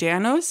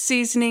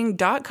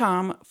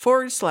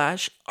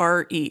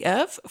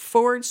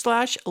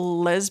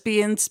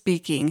danosseasoning.com/ref/lesbian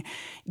speaking.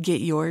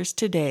 Get yours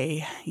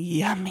today.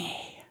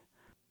 Yummy.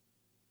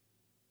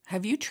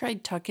 Have you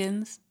tried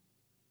tuck-ins?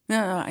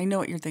 No, I know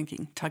what you're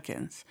thinking.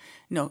 Tuck-ins.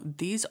 No,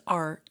 these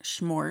are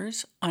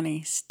s'mores on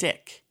a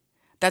stick.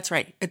 That's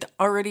right. It's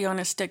already on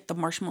a stick. The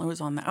marshmallow is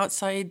on the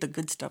outside. The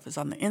good stuff is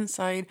on the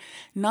inside.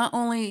 Not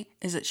only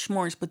is it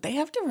s'mores, but they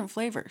have different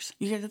flavors.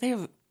 They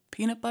have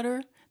peanut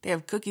butter. They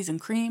have cookies and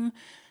cream.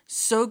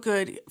 So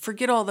good.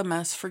 Forget all the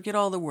mess. Forget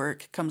all the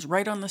work. Comes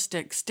right on the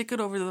stick. Stick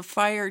it over the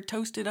fire.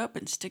 Toast it up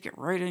and stick it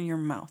right in your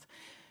mouth.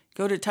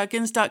 Go to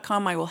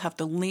tuckins.com. I will have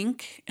the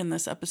link in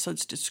this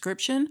episode's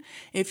description.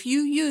 If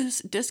you use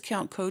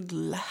discount code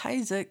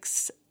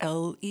LEHEYZIKS,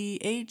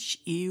 LEHEYEZIKS,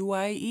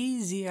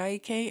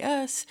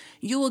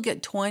 you will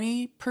get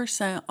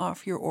 20%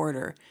 off your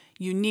order.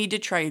 You need to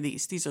try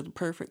these. These are the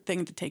perfect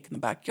thing to take in the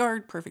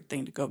backyard, perfect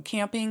thing to go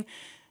camping.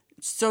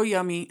 So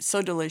yummy,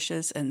 so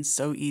delicious, and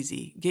so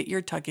easy. Get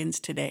your tuck-ins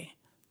today.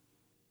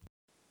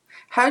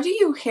 How do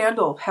you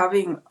handle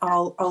having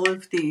all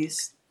of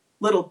these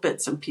little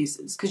bits and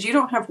pieces? Because you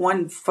don't have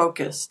one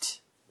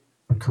focused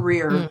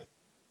career,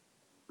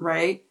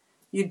 right?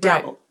 You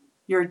dabble. Right.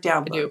 You're a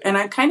dabbler. And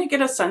I kind of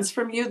get a sense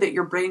from you that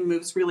your brain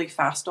moves really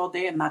fast all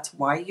day, and that's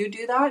why you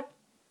do that.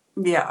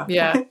 Yeah.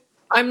 Yeah.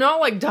 I'm not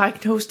like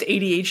diagnosed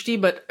ADHD,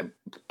 but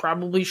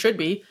probably should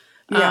be.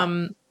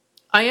 Yeah.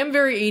 I am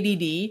very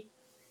ADD.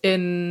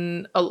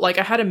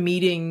 I had a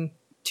meeting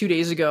 2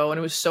 days ago, and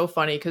it was so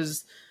funny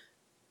because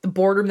the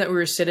boardroom that we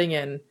were sitting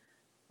in,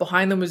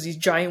 behind them was these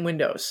giant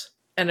windows.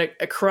 And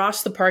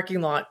across the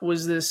parking lot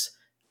was this,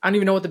 I don't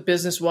even know what the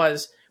business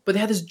was, but they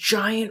had this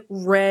giant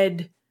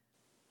red,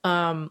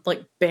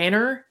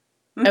 banner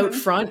out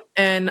front.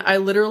 And I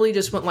literally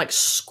just went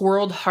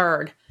squirreled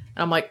hard.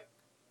 And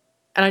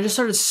and I just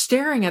started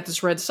staring at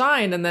this red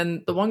sign. And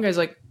then the one guy's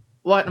like,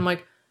 what? And I'm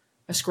like,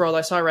 I squirreled.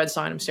 I saw a red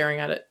sign. I'm staring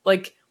at it.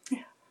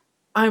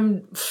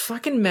 I'm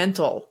fucking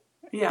mental.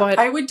 Yeah. But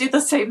I would do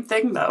the same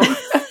thing though.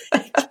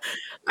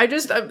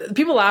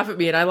 People laugh at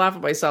me and I laugh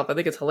at myself. I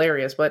think it's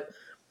hilarious, but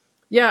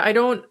yeah,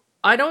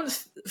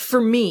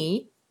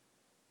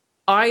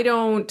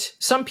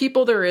 some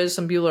people there is,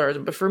 some people there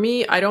isn't, but for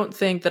me, I don't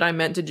think that I'm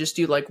meant to just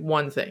do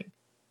one thing.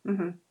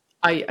 Mm-hmm.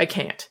 I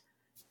can't.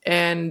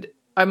 And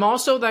I'm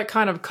also that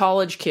kind of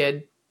college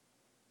kid.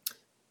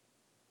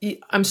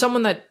 I'm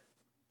someone that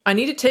I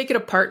need to take it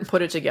apart and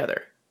put it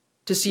together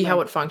to see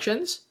how it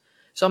functions.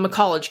 So I'm a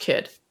college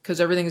kid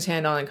because everything is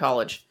hand-on in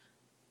college.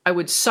 I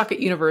would suck at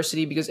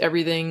university because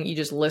everything you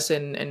just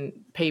listen and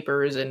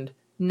papers and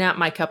not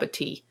my cup of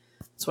tea.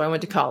 So I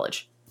went to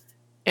college.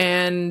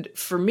 And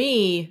for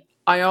me,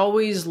 I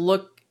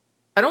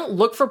don't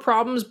look for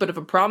problems, but if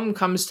a problem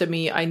comes to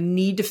me, I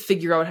need to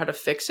figure out how to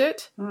fix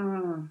it.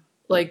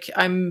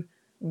 I'm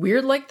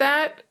weird like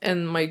that.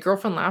 And my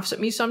girlfriend laughs at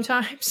me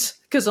sometimes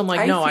because I'm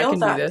like, no, I can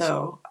do this.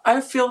 Though.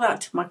 I feel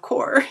that to my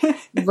core.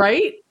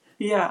 Right?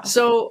 Yeah.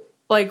 So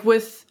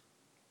with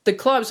the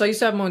clubs, I used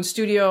to have my own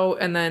studio,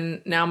 and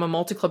then now I'm a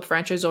multi-club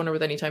franchise owner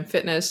with Anytime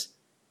Fitness.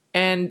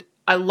 And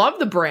I love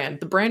the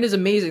brand. The brand is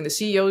amazing. The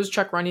CEOs,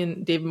 Chuck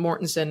Runyon, David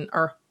Mortensen,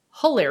 are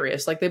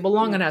hilarious. They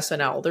belong on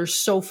SNL. They're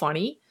so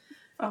funny.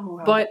 Oh,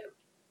 wow. But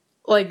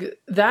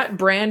that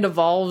brand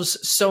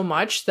evolves so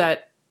much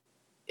that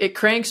it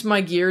cranks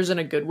my gears in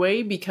a good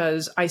way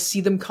because I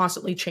see them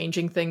constantly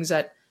changing things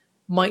that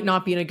might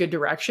not be in a good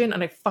direction.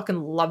 And I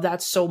fucking love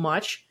that so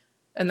much.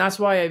 And that's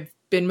why I've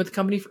been with the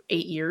company for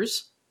 8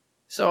 years.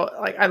 So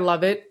I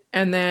love it.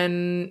 And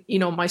then,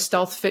 my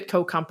Stealth Fit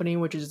Co company,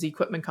 which is the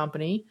equipment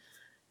company.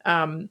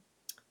 I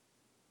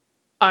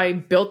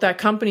built that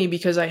company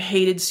because I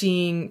hated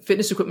seeing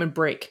fitness equipment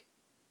break.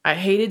 I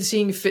hated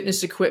seeing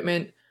fitness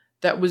equipment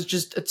that was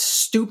just a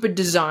stupid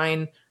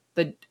design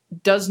that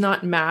does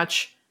not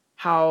match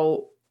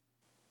how,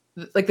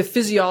 the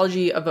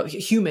physiology of a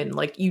human.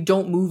 You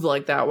don't move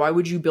like that. Why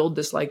would you build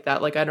this like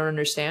that? I don't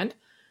understand.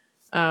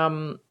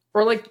 Or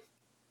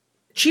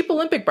cheap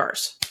Olympic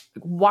bars.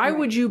 Why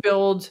would you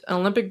build an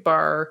Olympic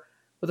bar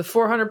with a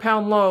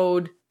 400-pound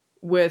load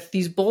with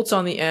these bolts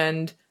on the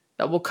end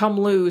that will come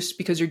loose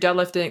because you're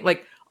deadlifting?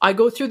 I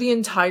go through the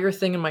entire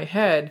thing in my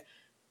head.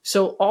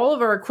 So all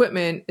of our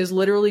equipment is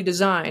literally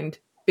designed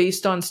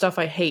based on stuff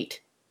I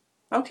hate.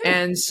 Okay.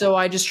 And so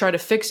I just try to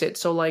fix it.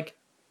 So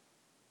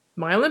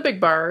my Olympic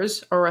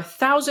bars are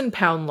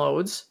 1,000-pound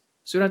loads,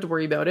 so you don't have to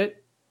worry about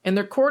it. And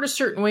they're cored a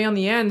certain way on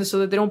the end so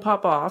that they don't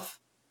pop off.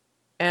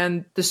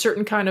 And the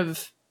certain kind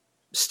of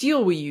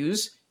steel we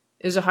use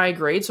is a high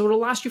grade, so it'll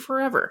last you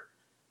forever.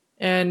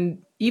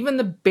 And even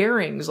the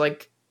bearings,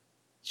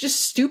 just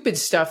stupid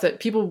stuff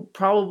that people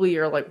probably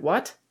are like,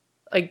 what?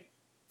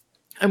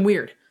 I'm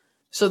weird.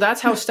 So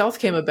that's how Stealth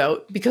came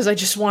about, because I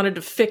just wanted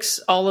to fix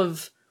all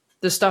of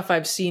the stuff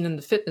I've seen in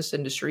the fitness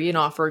industry and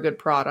offer a good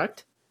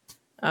product.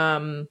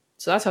 So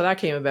that's how that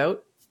came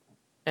about.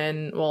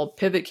 And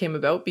Pivot came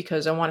about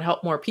because I want to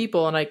help more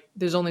people, and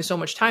there's only so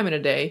much time in a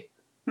day.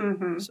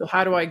 Mm-hmm. So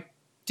how do I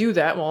do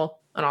that? Well,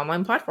 an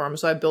online platform.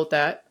 So I built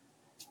that.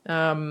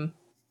 I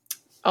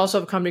also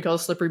have a company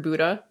called Slippery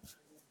Buddha,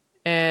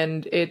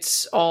 and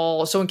it's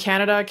so in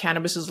Canada,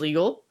 cannabis is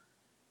legal.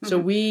 Mm-hmm.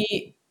 So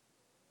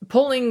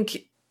pulling,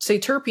 say,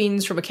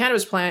 terpenes from a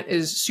cannabis plant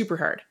is super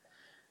hard.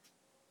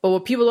 But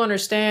what people don't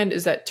understand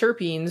is that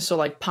terpenes,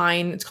 so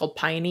pine, it's called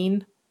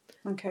pinene.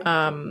 Okay.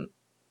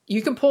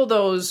 You can pull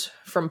those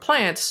from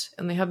plants,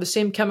 and they have the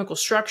same chemical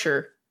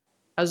structure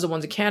as the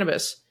ones in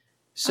cannabis.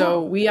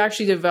 So we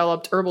actually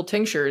developed herbal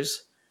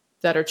tinctures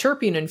that are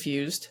terpene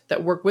infused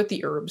that work with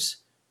the herbs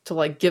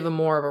to give them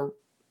more of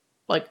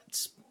a,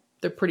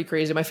 they're pretty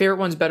crazy. My favorite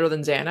one's better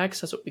than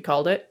Xanax. That's what we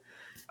called it.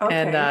 Okay.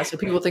 And so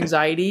people with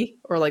anxiety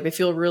or they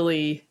feel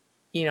really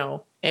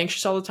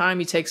anxious all the time,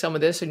 you take some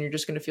of this and you're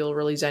just going to feel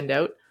really zenned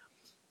out.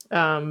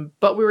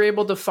 But we were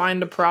able to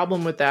find a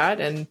problem with that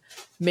and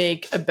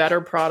make a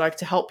better product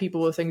to help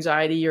people with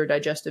anxiety or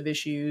digestive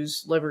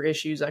issues, liver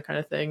issues, that kind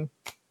of thing.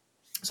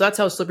 So that's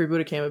how Slippery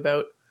Buddha came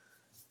about.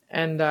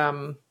 And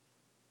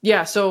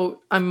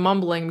so I'm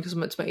mumbling because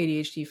it's my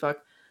ADHD fuck.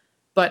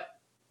 But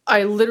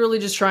I literally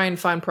just try and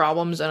find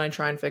problems and I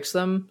try and fix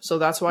them. So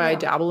that's why I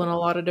dabble in a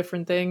lot of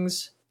different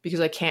things, because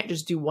I can't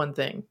just do one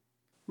thing.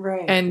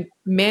 Right. And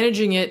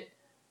managing it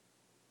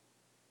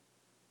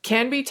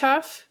can be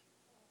tough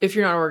if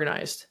you're not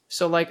organized.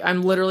 So like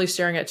I'm literally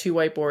staring at 2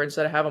 whiteboards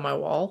that I have on my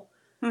wall.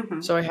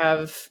 Mm-hmm. So I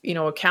have,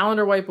 a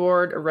calendar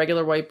whiteboard, a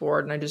regular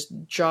whiteboard, and I just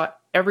jot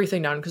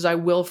everything down because I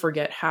will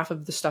forget half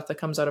of the stuff that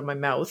comes out of my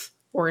mouth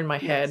or in my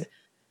head.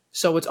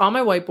 So it's on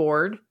my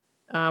whiteboard.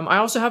 I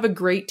also have a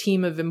great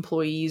team of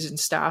employees and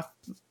staff,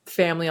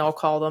 family, I'll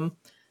call them,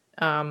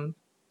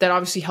 that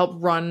obviously help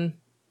run,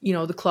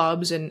 the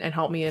clubs and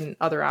help me in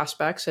other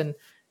aspects, and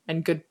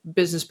good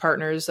business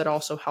partners that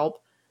also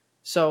help.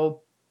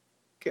 So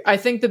I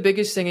think the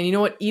biggest thing, and you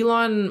know what,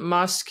 Elon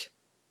Musk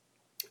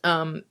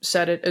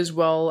said it, as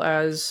well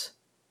as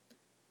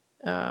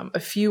a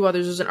few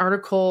others. There's an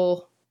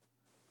article,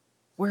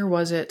 where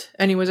was it?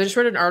 Anyways, I just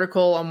read an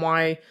article on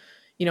why,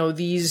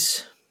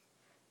 these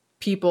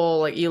people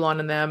like Elon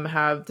and them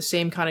have the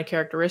same kind of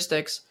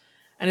characteristics,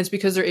 and it's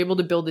because they're able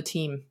to build a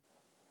team.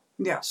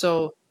 Yeah.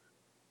 So,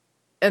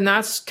 and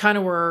that's kind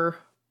of where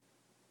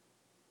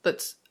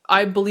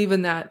I believe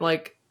in that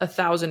like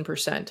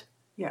 1,000%.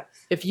 Yes.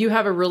 If you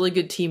have a really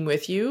good team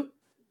with you,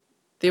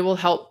 they will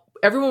help.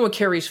 Everyone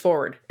carries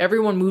forward.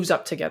 Everyone moves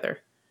up together.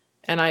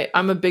 And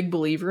I'm a big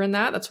believer in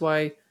that. That's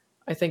why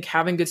I think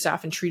having good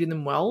staff and treating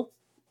them well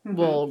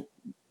will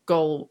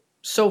go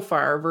so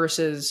far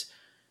versus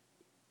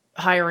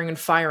hiring and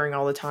firing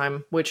all the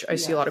time, which I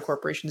see a lot of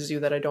corporations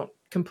do that. I don't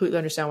completely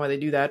understand why they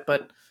do that,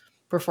 but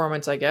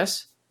performance, I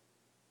guess.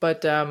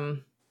 But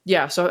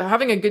so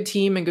having a good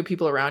team and good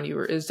people around you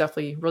is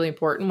definitely really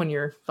important when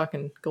you're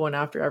fucking going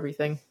after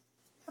everything.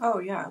 Oh,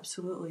 yeah,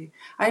 absolutely.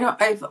 I know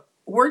I've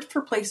worked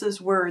for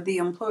places where the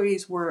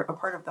employees were a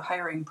part of the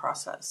hiring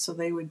process. So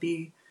they would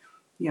be,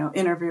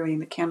 interviewing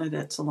the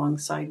candidates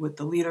alongside with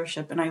the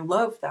leadership. And I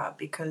love that,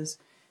 because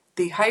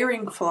the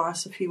hiring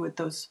philosophy with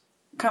those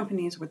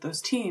companies, with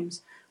those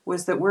teams,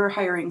 was that we're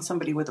hiring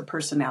somebody with a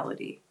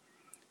personality.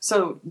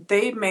 So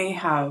they may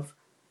have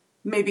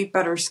maybe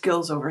better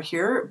skills over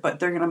here, but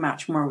they're going to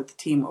match more with the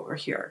team over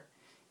here.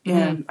 Mm-hmm.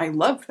 And I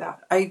love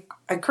that. I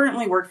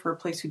currently work for a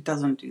place who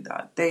doesn't do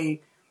that.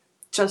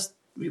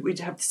 We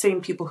have the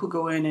same people who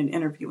go in and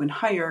interview and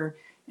hire,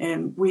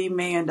 and we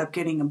may end up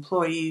getting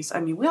employees.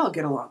 I mean, we all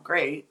get along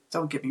great,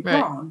 don't get me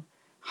wrong.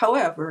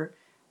 However,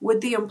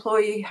 would the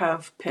employee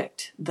have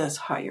picked this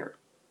hire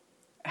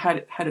had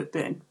it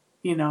been,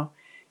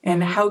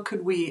 and how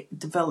could we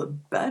develop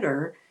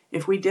better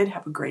if we did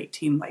have a great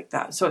team like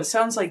that? So it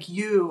sounds like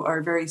you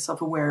are very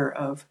self-aware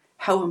of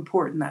how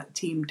important that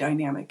team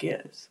dynamic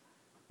is.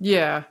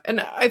 Yeah.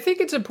 And I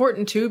think it's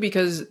important too,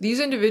 because these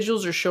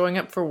individuals are showing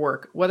up for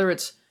work, whether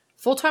it's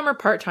full-time or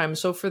part-time.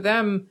 So for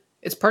them,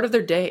 it's part of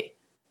their day.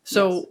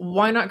 So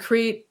why not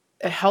create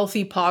a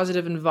healthy,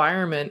 positive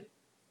environment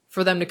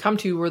for them to come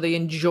to where they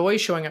enjoy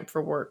showing up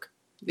for work?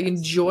 They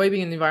enjoy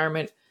being in the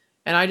environment.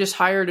 And I just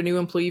hired a new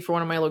employee for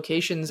one of my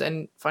locations.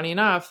 And funny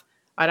enough,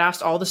 I'd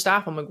asked all the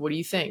staff, I'm like, what do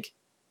you think?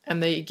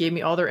 And they gave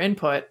me all their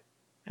input.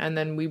 And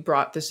then we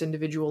brought this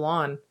individual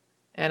on.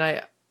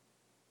 And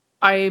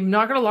I'm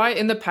not going to lie,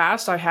 in the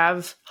past, I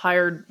have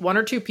hired 1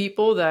 or 2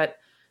 people that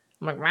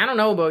I'm like, I don't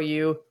know about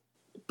you,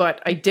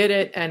 but I did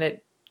it and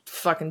it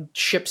fucking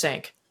ship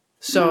sank.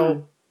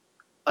 So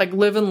like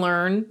live and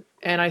learn.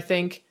 And I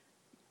think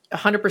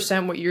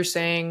 100% what you're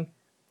saying,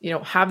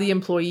 have the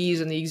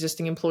employees and the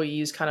existing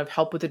employees kind of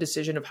help with the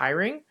decision of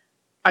hiring,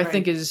 I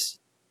think is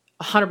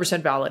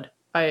 100% valid.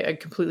 I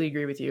completely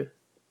agree with you.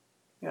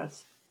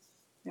 Yes.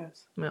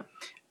 Yeah.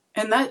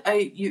 And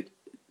that you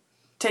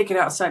take it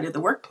outside of the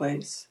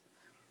workplace.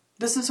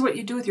 This is what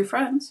you do with your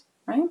friends,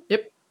 right?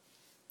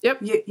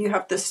 Yep. You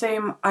have the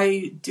same,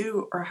 I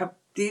do, or have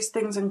these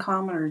things in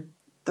common, or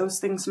those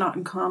things not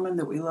in common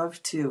that we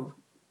love to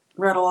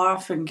rattle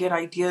off and get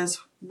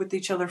ideas with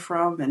each other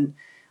from. And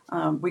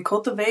we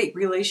cultivate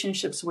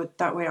relationships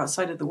that way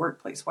outside of the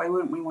workplace. Why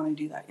wouldn't we want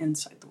to do that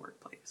inside the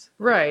workplace?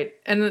 Right.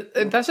 And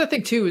that's the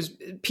thing too, is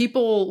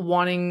people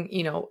wanting,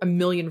 1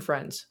 million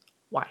friends.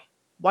 Why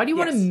do you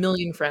want 1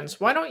 million friends?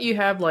 Why don't you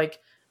have like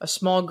a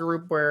small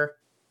group where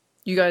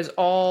you guys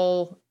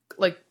all,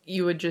 like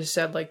you had just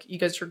said, like you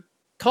guys are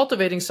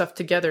cultivating stuff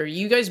together.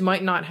 You guys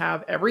might not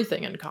have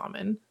everything in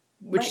common,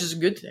 which is a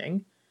good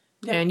thing.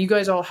 Yeah. And you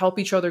guys all help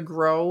each other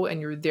grow,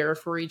 and you're there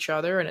for each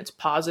other, and it's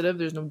positive.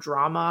 There's no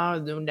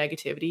drama, no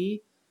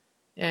negativity.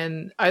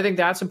 And I think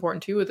that's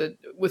important too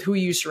with who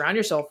you surround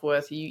yourself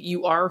with.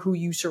 You are who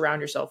you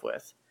surround yourself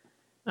with.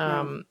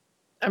 I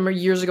remember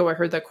years ago I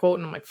heard that quote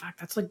and I'm like, fuck,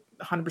 that's like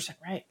 100%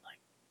 right. Like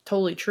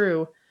totally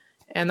true.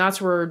 And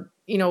that's where,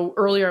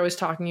 earlier I was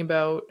talking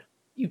about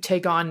you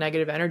take on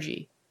negative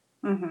energy.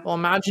 Mm-hmm. Well,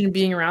 imagine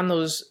being around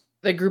those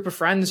the group of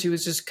friends who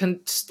was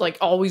just like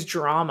always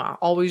drama,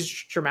 always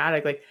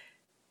dramatic. Like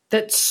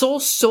that's so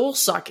soul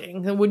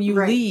sucking. And when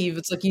you leave,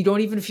 it's like you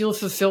don't even feel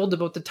fulfilled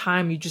about the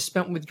time you just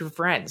spent with your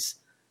friends.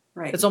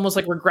 Right. It's almost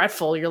like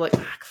regretful. You're like,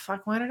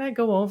 fuck, why did I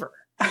go over?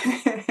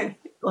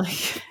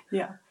 Like,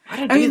 yeah.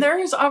 I mean, there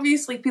is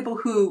obviously people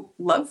who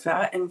love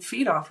that and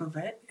feed off of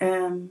it.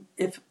 And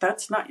if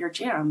that's not your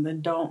jam,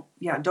 then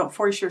don't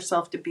force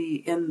yourself to be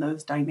in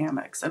those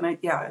dynamics. And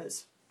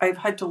I've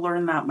had to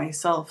learn that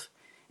myself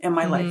in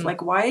my life.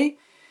 Like, why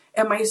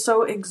am I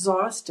so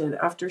exhausted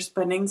after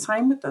spending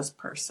time with this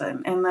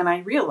person? And then I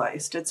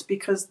realized it's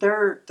because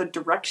the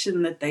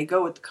direction that they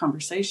go with the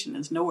conversation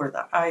is nowhere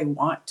that I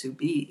want to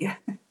be.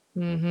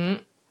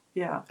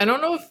 Yeah. I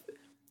don't know if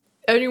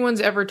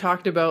anyone's ever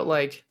talked about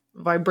like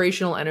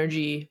vibrational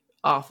energy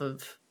off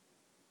of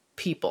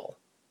people.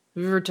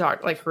 Have you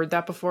ever heard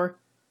that before?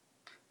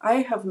 I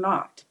have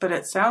not, but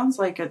it sounds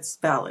like it's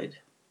valid.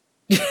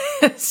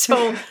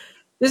 So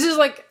this is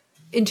like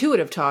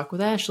intuitive talk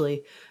with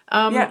Ashley.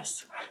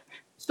 Yes.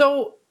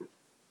 So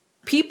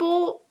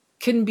people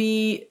can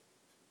be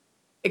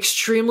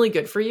extremely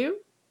good for you,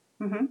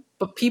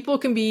 but people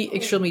can be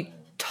extremely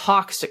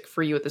toxic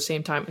for you at the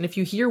same time. And if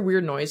you hear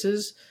weird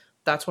noises,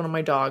 that's one of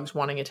my dogs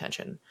wanting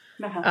attention.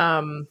 But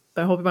I'm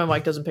hoping my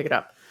mic doesn't pick it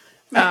up.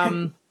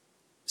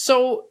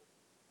 So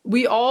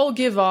we all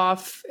give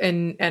off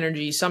an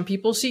energy. Some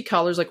people see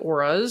colors like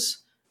auras,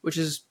 which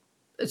is,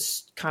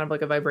 it's kind of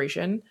like a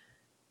vibration.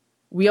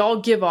 We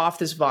all give off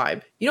this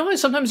vibe. You know how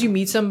sometimes you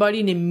meet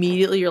somebody and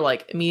immediately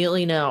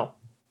immediately know.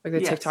 Like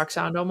the TikTok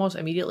sound almost,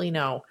 immediately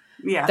know.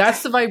 Yeah.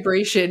 That's the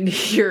vibration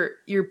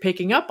you're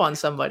picking up on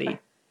somebody.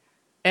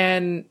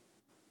 And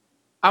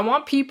I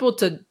want people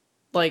to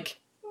like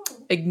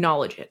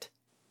acknowledge it.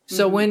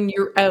 So when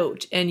you're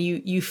out and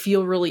you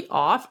feel really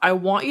off, I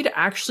want you to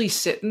actually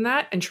sit in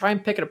that and try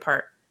and pick it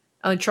apart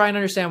and try and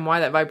understand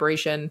why that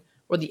vibration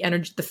or the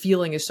energy, the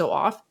feeling is so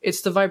off. It's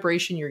the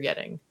vibration you're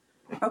getting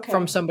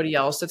from somebody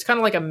else. It's kind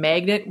of like a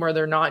magnet where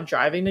they're not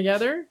driving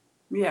together.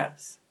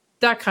 Yes.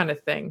 That kind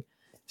of thing.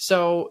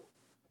 So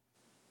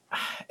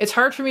it's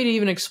hard for me to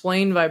even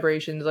explain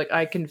vibrations. Like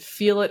I can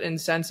feel it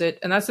and sense it.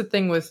 And that's the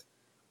thing with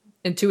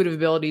intuitive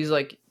abilities.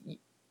 Like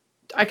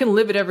I can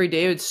live it every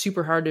day. It's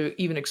super hard to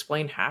even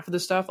explain half of the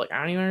stuff. Like I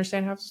don't even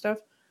understand half the stuff.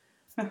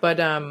 But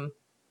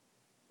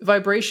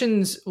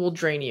vibrations will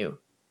drain you.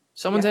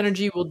 Someone's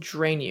energy will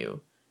drain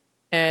you.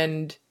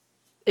 And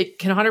it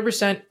can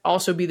 100%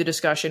 also be the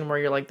discussion where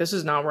you're like, this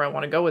is not where I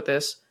want to go with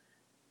this.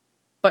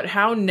 But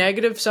how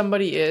negative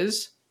somebody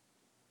is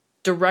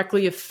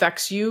directly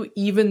affects you,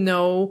 even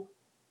though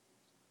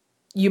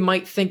you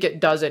might think it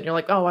doesn't. You're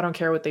like, oh, I don't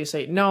care what they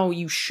say. No,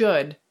 you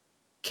should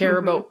care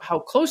about how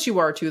close you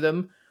are to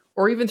them,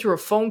 or even through a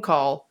phone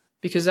call,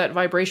 because that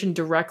vibration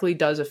directly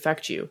does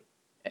affect you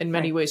in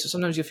many ways. So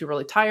sometimes you feel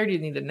really tired, you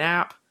need a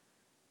nap.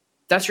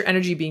 That's your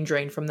energy being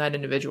drained from that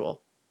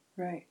individual.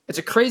 Right. It's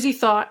a crazy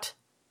thought,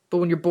 but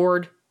when you're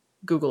bored,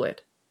 Google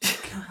it.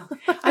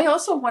 I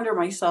also wonder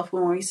myself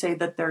when we say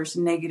that there's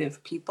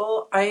negative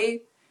people.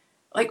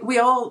 We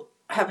all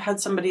have had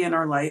somebody in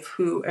our life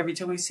who every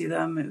time we see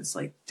them is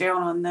like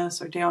down on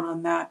this or down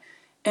on that.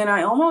 And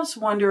I almost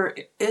wonder,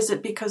 is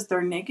it because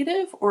they're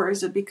negative, or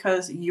is it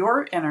because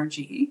your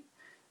energy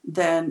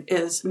then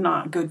is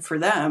not good for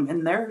them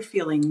and they're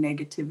feeling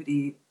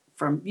negativity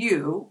from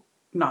you,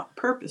 not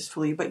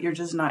purposefully, but you're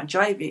just not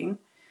jiving.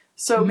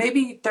 So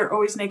maybe they're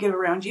always negative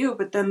around you,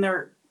 but then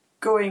they're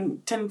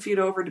going 10 feet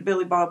over to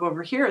Billy Bob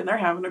over here and they're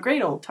having a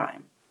great old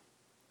time.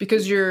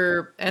 Because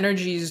your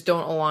energies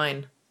don't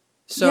align.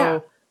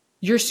 So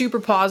you're super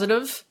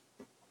positive,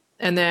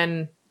 and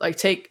then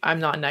I'm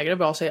not negative,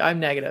 but I'll say I'm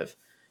negative.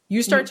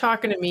 You start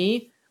talking to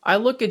me, I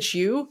look at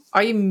you,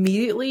 I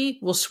immediately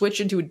will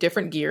switch into a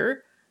different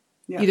gear,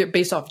 either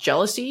based off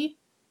jealousy,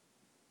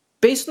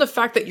 based on the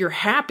fact that you're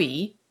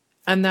happy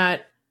and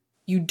that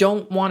you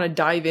don't want to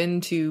dive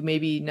into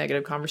maybe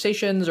negative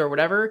conversations or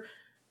whatever.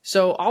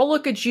 So I'll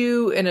look at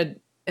you in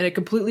a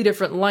completely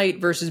different light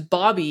versus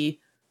Bobby,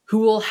 who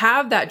will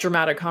have that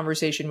dramatic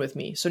conversation with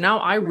me. So now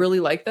I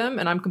really like them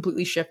and I'm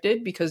completely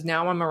shifted because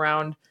now I'm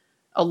around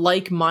a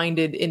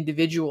like-minded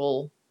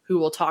individual who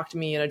will talk to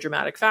me in a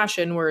dramatic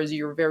fashion, whereas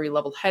you're very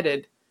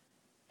level-headed.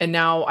 And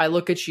now I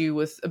look at you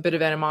with a bit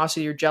of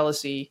animosity or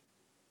jealousy,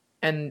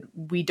 and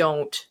we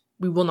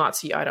will not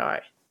see eye to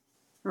eye.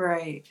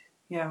 Right.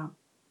 Yeah.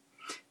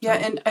 Yeah.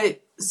 And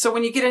so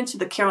when you get into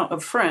the count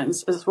of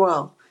friends as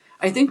well,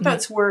 I think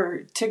that's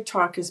where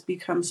TikTok has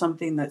become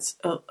something that's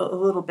a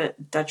little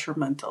bit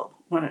detrimental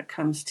when it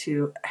comes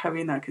to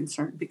having that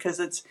concern,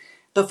 because it's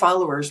the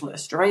followers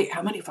list, right?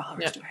 How many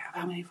followers do I have?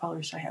 How many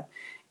followers do I have?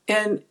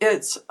 And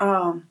it's,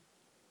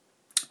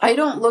 I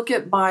don't look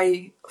at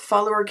my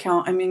follower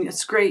count. I mean,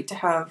 it's great to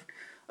have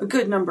a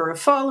good number of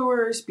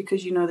followers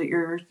because you know that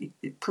you're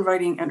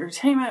providing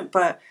entertainment,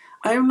 but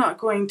I'm not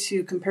going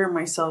to compare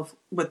myself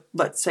with,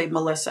 let's say,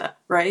 Melissa,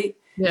 right?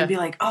 And be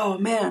like, oh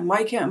man,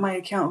 why can't my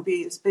account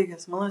be as big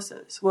as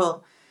Melissa's?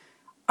 Well,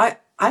 I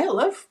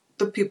love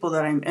the people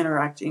that I'm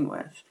interacting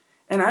with,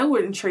 and I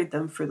wouldn't trade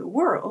them for the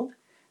world.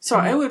 So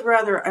I would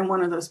rather, I'm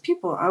one of those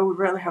people, I would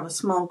rather have a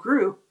small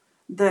group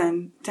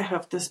than to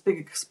have this big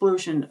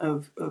explosion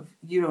of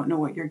you don't know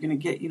what you're going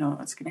to get, you know,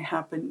 what's going to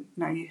happen.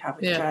 Now you have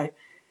a guy.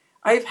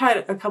 I've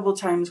had a couple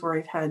times where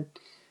I've had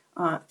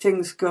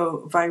things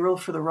go viral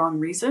for the wrong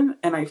reason,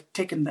 and I've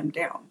taken them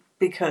down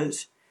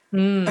because I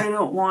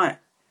don't want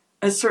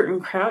a certain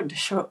crowd to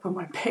show up on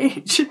my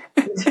page.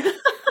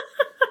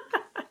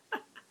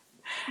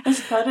 As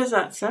bad as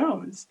that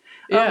sounds.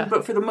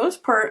 But for the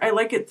most part, I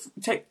like it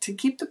to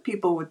keep the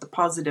people with the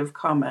positive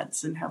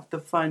comments and have the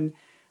fun,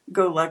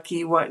 go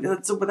lucky.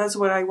 That's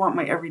what I want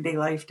my everyday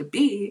life to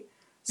be.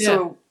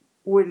 So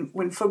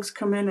when folks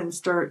come in and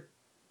start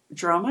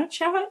drama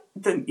chat,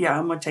 then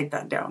I'm gonna take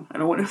that down. I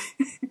don't want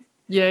to.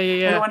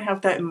 I don't want to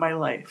have that in my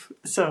life.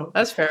 So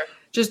that's fair.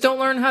 Just don't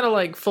learn how to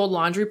like fold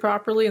laundry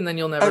properly, and then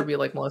you'll never be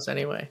like Melissa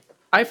anyway.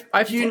 I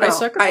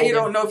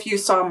don't know if you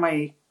saw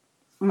my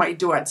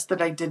duets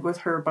that I did with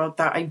her about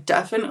that. I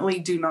definitely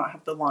do not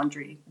have the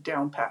laundry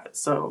down pat.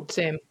 So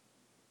same.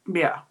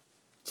 Yeah.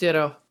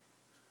 Ditto.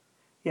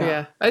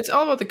 Yeah. It's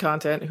all about the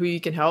content, who you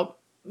can help.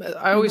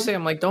 I always say,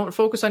 I'm like, don't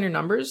focus on your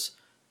numbers.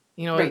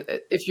 You know,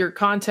 if your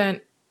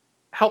content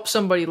helps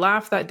somebody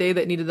laugh that day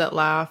that needed that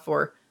laugh,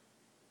 or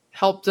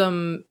help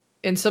them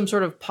in some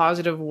sort of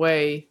positive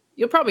way,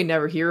 you'll probably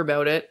never hear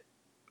about it.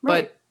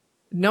 But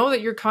know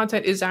that your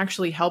content is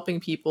actually helping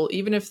people,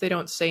 even if they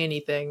don't say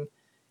anything.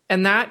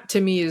 And that,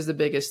 to me, is the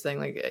biggest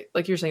thing.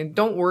 Like you're saying,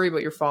 don't worry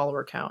about your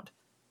follower count.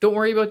 Don't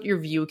worry about your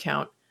view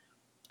count.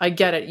 I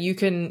get it. You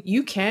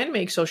can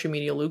make social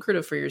media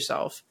lucrative for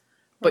yourself,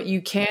 but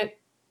you can't.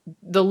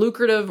 The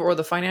lucrative or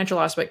the financial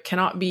aspect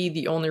cannot be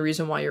the only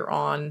reason why you're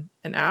on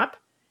an app.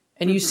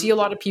 And you see a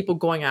lot of people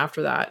going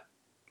after that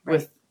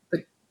with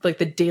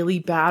the daily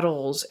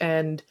battles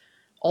and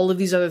all of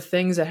these other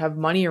things that have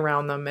money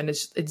around them. And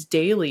it's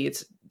daily.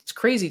 It's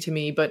crazy to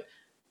me, but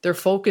their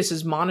focus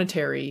is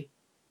monetary,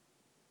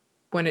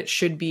 when it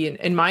should be,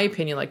 in my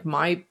opinion, like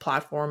my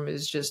platform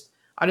is just,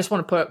 I just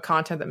want to put up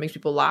content that makes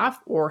people laugh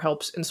or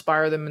helps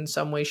inspire them in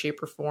some way,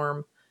 shape, or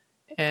form.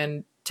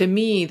 And to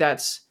me,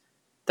 that's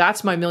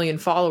my 1 million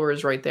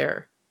followers right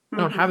there. I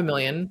don't have 1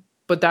 million,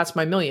 but that's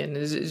my 1 million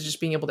is just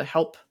being able to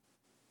help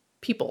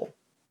people.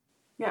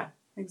 Yeah,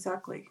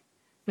 exactly.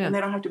 Yeah. And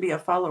they don't have to be a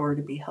follower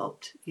to be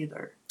helped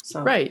either.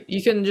 So right.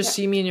 You can just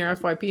see me in your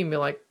FYP and be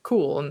like,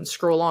 cool, and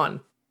scroll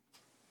on.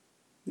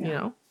 You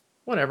know,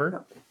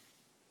 whatever.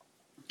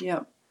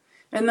 Yeah.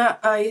 And that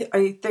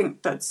I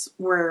think that's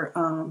where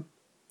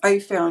I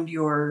found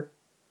your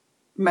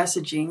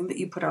messaging that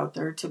you put out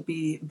there to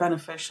be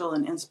beneficial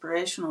and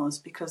inspirational, is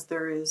because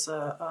there's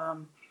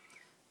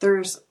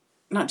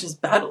not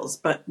just battles,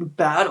 but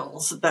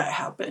battles that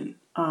happen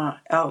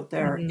out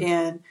there.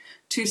 And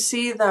to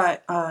see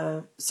that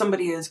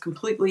somebody is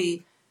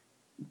completely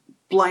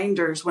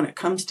blinders when it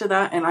comes to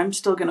that, and I'm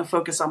still going to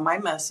focus on my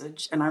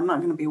message, and I'm not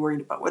going to be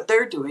worried about what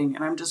they're doing,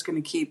 and I'm just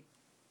going to keep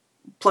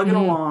plugging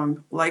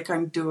along like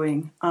I'm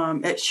doing.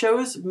 It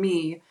shows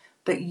me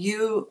that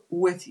you,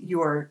 with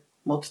your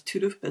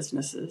multitude of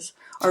businesses,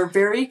 are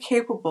very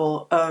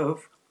capable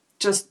of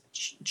just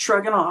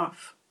shrugging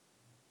off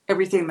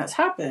everything that's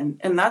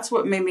happened. And that's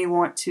what made me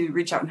want to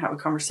reach out and have a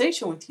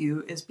conversation with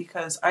you, is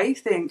because I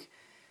think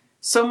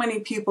so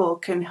many people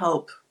can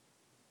help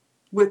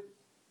with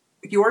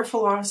your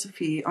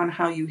philosophy on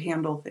how you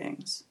handle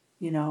things,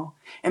 you know.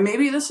 And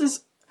maybe this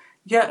is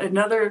yet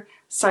another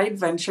side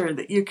venture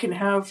that you can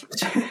have.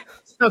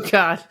 Oh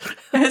God.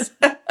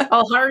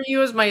 I'll hire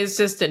you as my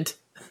assistant.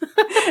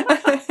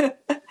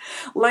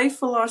 Life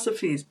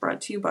Philosophies,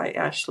 brought to you by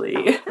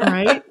Ashley.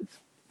 Right?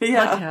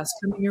 Yeah. Podcast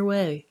coming your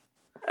way.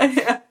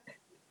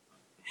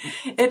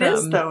 It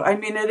is, though. I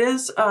mean, it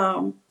is,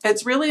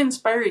 it's really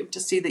inspiring to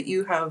see that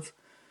you have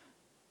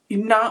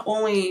not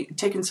only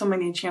taken so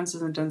many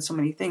chances and done so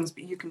many things,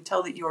 but you can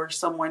tell that you are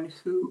someone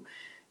who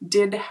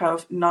did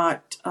have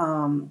not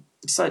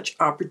such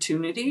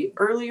opportunity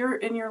earlier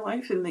in your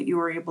life, and that you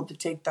were able to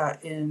take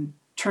that and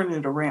turn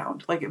it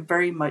around. Like, it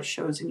very much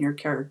shows in your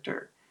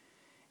character.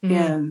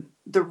 And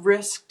the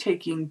risk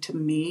taking, to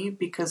me,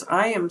 because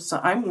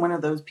I'm one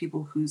of those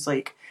people who's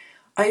like,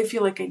 I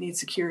feel like I need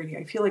security.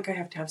 I feel like I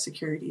have to have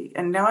security.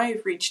 And now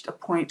I've reached a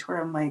point where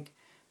I'm like,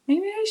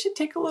 maybe I should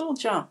take a little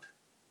jump.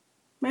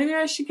 Maybe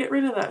I should get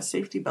rid of that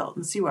safety belt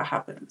and see what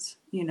happens,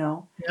 you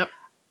know? Yep.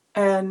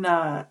 And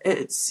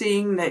it's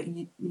seeing that,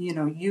 you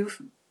know,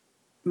 you've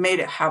made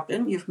it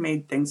happen. You've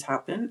made things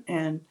happen.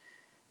 And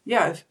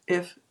yeah,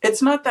 if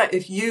it's not that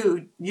if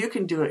you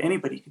can do it,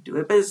 anybody could do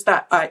it, but it's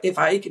that if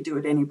I could do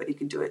it, anybody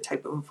could do it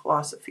type of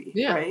philosophy,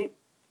 right?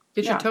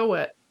 Get your toe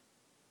wet.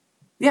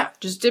 Yeah.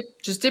 Just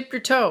dip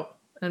your toe.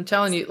 And I'm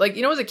telling you, like,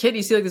 you know, as a kid,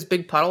 you see like this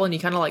big puddle and you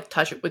kind of like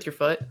touch it with your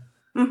foot.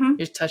 You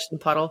just touch the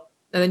puddle.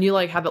 And then you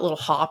like have that little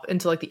hop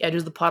into like the edge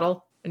of the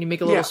puddle and you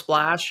make a little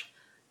splash.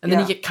 And then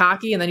you get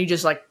cocky and then you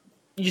just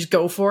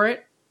go for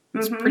it.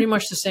 It's pretty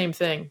much the same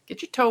thing.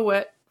 Get your toe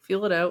wet,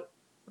 feel it out,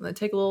 and then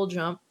take a little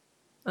jump.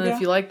 And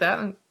if you like that,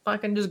 then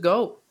fucking just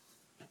go.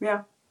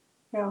 Yeah.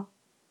 Yeah.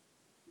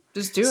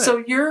 Just do it.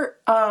 So your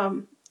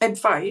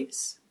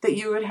advice that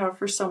you would have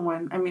for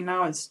someone, I mean,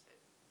 now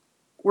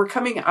we're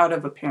coming out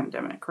of a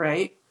pandemic,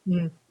 right?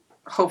 Mm.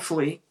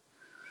 Hopefully.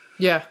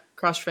 Yeah.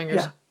 Cross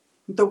fingers. Yeah.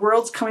 The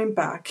world's coming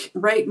back.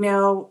 Right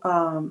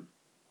now,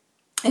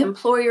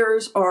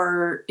 employers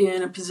are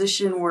in a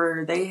position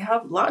where they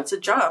have lots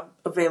of job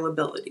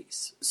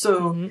availabilities.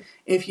 So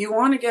if you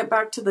want to get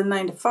back to the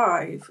 9 to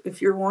 5,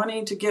 if you're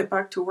wanting to get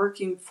back to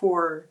working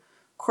for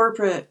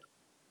corporate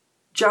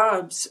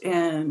jobs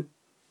and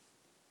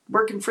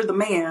working for the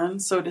man,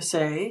 so to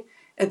say,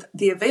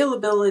 the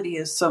availability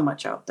is so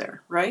much out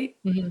there, right?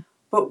 Mm-hmm.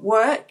 But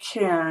what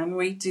can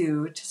we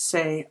do to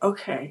say,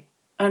 okay,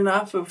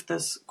 enough of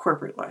this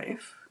corporate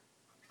life.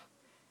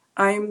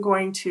 I'm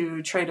going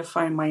to try to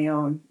find my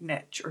own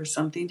niche or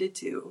something to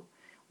do.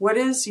 What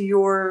is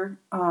your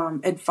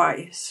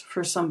advice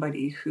for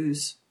somebody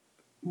who's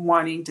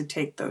wanting to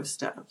take those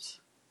steps?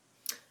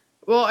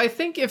 Well, I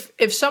think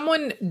if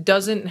someone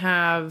doesn't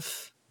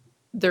have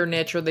their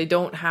niche, or they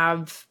don't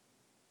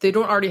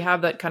already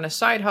have that kind of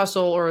side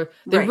hustle, or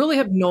they really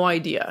have no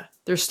idea,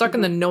 they're stuck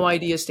in the no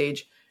idea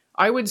stage,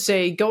 I would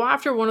say go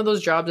after one of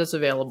those jobs that's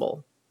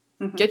available.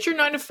 Get your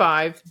 9 to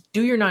 5,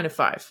 do your 9 to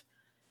 5.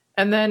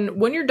 And then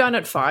when you're done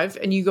at 5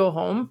 and you go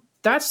home,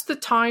 that's the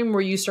time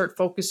where you start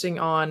focusing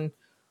on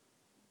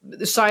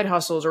the side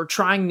hustles or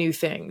trying new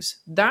things.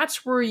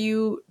 That's where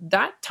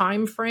that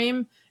time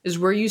frame is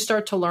where you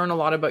start to learn a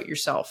lot about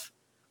yourself.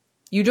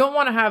 You don't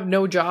want to have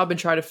no job and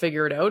try to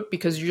figure it out,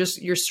 because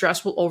your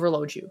stress will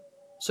overload you.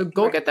 So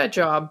go get that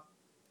job.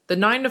 The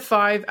 9 to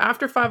 5,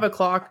 after 5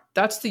 o'clock,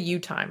 that's the you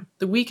time.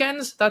 The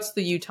weekends, that's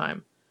the you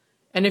time.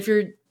 And if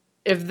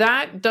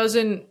that's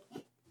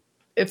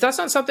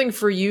not something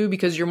for you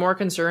because you're more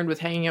concerned with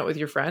hanging out with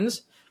your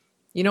friends,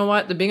 you know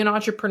what? Being an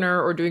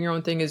entrepreneur or doing your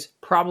own thing is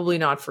probably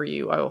not for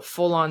you. I will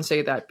full on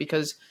say that,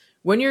 because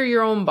when you're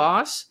your own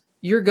boss,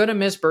 you're going to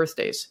miss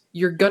birthdays.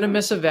 You're going to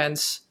miss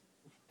events.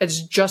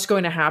 It's just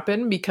going to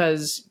happen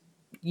because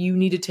you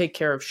need to take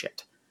care of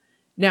shit.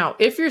 Now,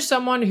 if you're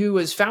someone who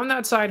has found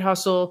that side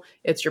hustle,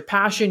 it's your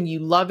passion, you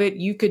love it,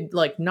 you could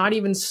not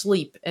even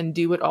sleep and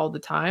do it all the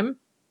time,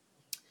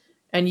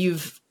 and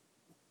you've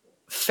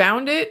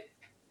found it,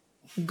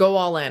 go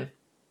all in.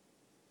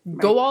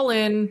 Go all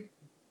in.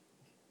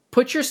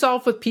 Put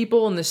yourself with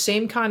people in the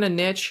same kind of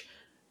niche.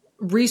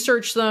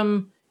 Research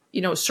them.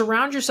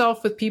 Surround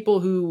yourself with people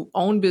who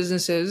own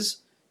businesses,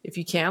 if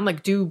you can.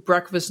 Do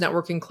breakfast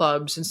networking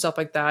clubs and stuff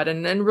like that,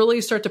 and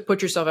really start to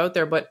put yourself out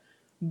there. But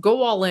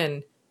go all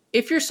in.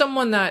 If you're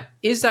someone that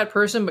is that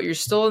person, but you're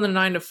still in the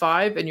 9 to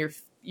 5 and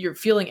you're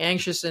feeling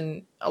anxious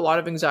and a lot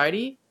of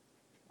anxiety,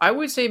 I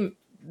would say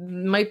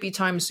might be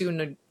time soon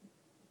to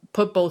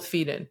put both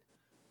feet in.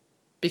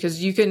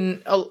 Because you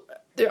can,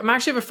 I'm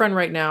actually have a friend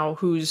right now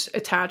who's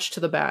attached to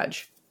the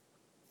badge.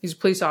 He's a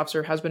police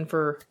officer, has been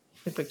for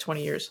I think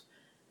 20 years.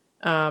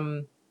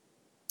 And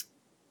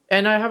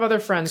I have other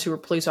friends who are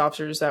police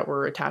officers that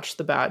were attached to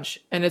the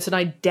badge. And it's an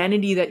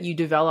identity that you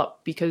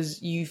develop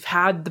because you've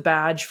had the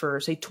badge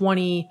for, say,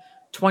 20,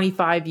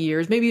 25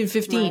 years, maybe even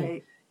 15.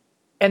 Right.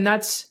 And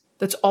that's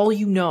all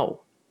you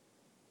know.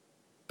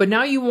 But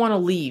now you want to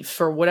leave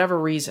for whatever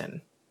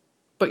reason.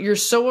 But you're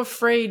so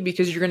afraid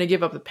because you're going to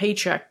give up the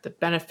paycheck, the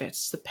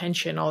benefits, the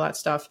pension, all that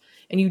stuff.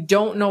 And you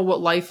don't know what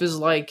life is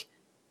like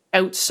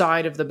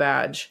outside of the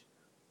badge.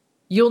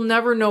 You'll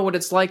never know what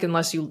it's like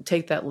unless you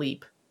take that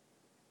leap.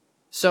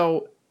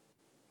 So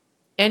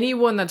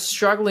anyone that's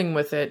struggling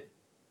with it,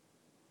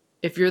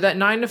 if you're that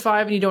 9 to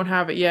 5 and you don't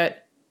have it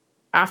yet,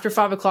 after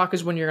 5 o'clock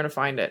is when you're going to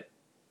find it.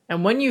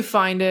 And when you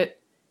find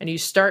it and you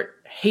start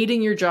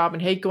hating your job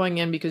and hate going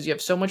in because you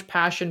have so much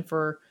passion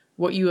for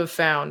what you have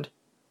found,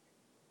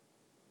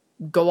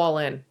 go all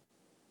in.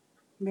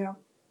 Yeah.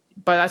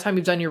 By that time,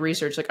 you've done your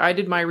research. I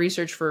did my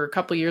research for a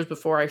couple of years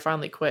before I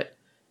finally quit.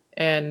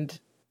 And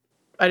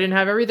I didn't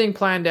have everything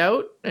planned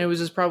out. And it was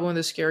just probably one of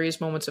the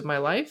scariest moments of my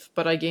life,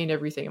 but I gained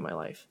everything in my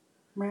life.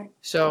 Right.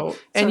 So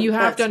and you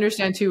have to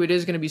understand too, it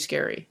is going to be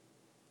scary.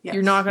 Yes.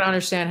 You're not going to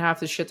understand half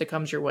the shit that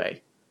comes your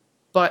way,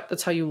 but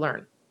that's how you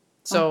learn.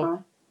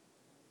 So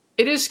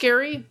it is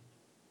scary,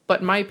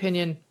 but in my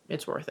opinion,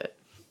 it's worth it.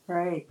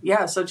 Right.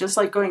 Yeah. So just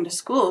like going to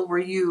school where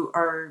you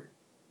are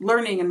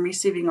learning and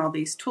receiving all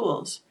these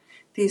tools,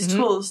 these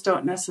tools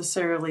don't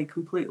necessarily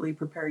completely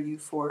prepare you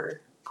for,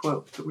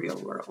 quote, the real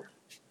world.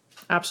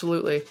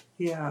 Absolutely.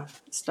 Yeah.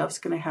 Stuff's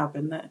going to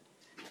happen that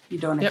you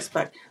don't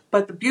expect.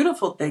 But the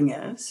beautiful thing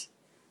is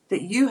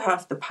that you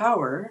have the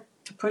power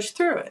to push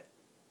through it.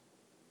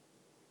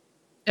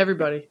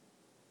 Everybody.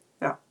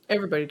 Yeah.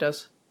 Everybody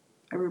does.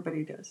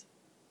 Everybody does.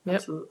 Yep.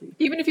 Absolutely.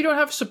 Even if you don't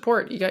have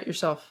support, you got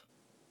yourself.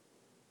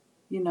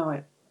 You know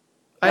it.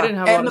 I didn't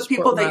have a lot of support. And the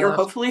people that you're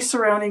hopefully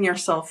surrounding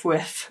yourself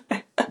with.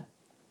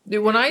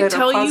 Dude, when I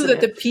tell you that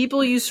the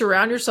people you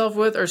surround yourself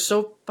with are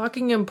so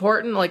fucking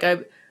important,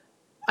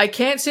 I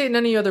can't say it in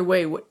any other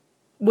way.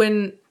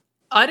 When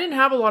I didn't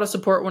have a lot of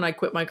support when I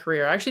quit my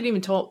career, I actually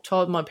didn't even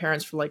tell my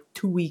parents for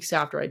 2 weeks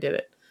after I did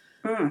it.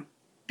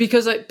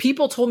 Because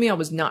people told me I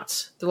was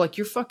nuts. They're like,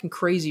 you're fucking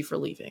crazy for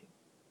leaving.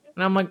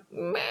 And I'm like,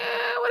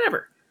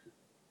 whatever.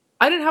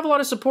 I didn't have a lot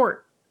of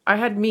support. I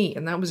had me,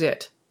 and that was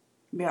it.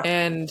 Yeah.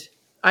 And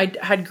I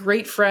had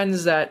great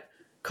friends that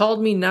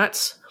called me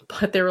nuts,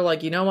 but they were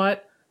like, you know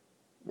what?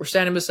 We're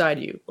standing beside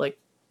you. Like,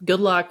 good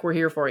luck. We're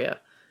here for you.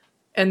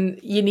 And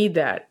you need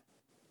that.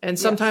 And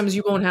sometimes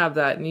you won't have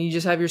that, and you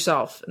just have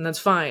yourself, and that's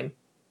fine.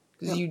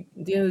 Because at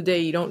the end of the day,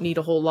 you don't need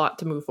a whole lot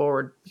to move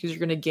forward, because you're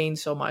going to gain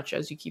so much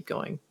as you keep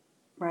going.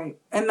 Right.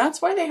 And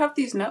that's why they have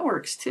these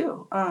networks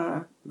too.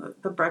 The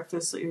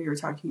breakfast that you're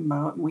talking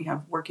about, and we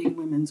have Working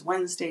Women's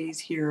Wednesdays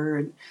here,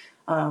 and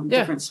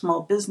different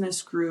small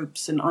business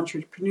groups and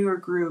entrepreneur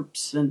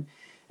groups, and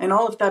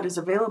all of that is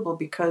available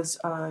because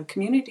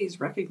communities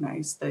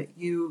recognize that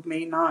you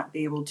may not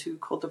be able to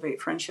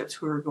cultivate friendships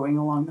who are going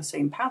along the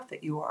same path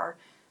that you are,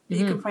 but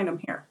you can find them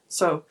here.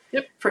 So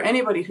for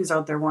anybody who's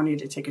out there wanting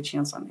to take a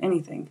chance on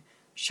anything,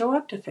 show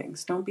up to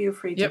things. Don't be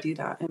afraid to do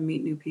that and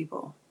meet new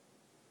people.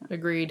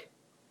 Agreed.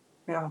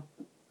 Yeah.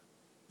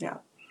 Yeah.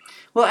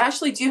 Well,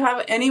 Ashley, do you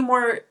have any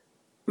more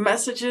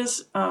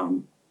messages,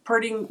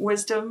 parting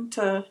wisdom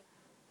to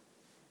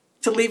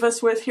leave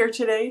us with here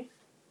today?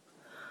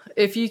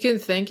 If you can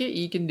think it,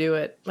 you can do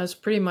it. That's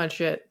pretty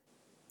much it.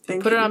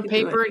 Put it on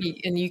paper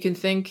and you can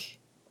think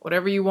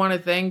whatever you want to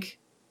think,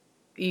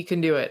 you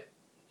can do it.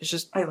 It's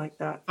just I like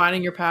that.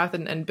 Finding your path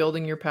and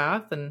building your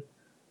path, and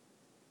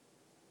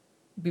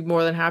be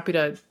more than happy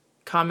to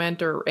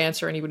comment or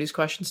answer anybody's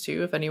questions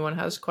too. If anyone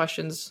has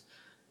questions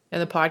in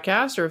the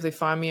podcast, or if they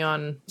find me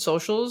on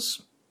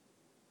socials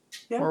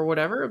or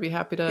whatever, I'd be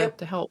happy to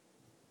help.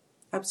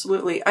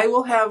 Absolutely. I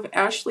will have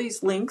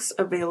Ashley's links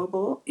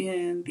available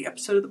in the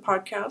episode of the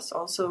podcast,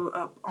 also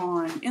up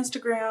on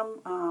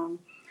Instagram.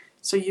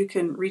 So you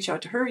can reach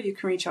out to her. You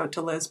can reach out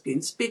to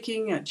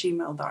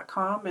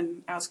lesbianspeaking@gmail.com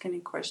and ask any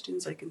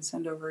questions I can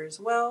send over as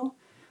well.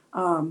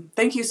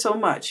 Thank you so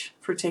much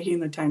for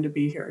taking the time to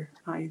be here.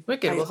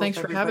 Wicked. Well, thanks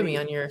for having me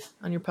on your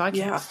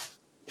podcast.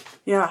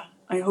 Yeah.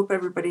 I hope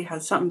everybody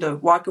has something to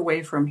walk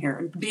away from here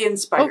and be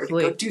inspired to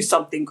go do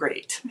something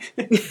great.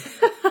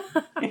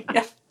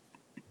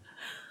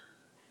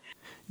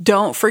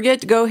 Don't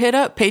forget to go hit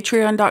up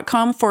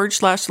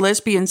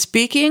patreon.com/lesbian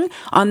speaking.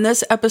 On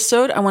this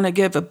episode, I want to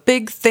give a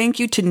big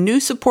thank you to new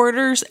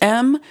supporters,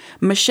 M,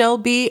 Michelle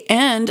B,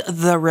 and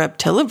the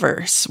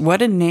Reptiliverse.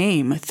 What a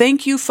name.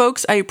 Thank you,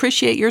 folks. I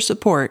appreciate your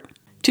support.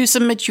 To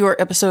submit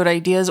your episode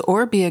ideas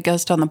or be a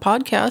guest on the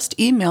podcast,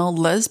 email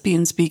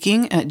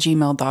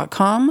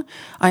lesbianspeaking@gmail.com.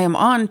 I am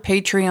on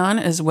Patreon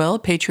as well,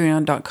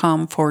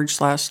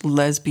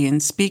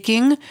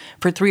 patreon.com/lesbianspeaking.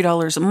 For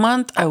 $3 a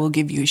month, I will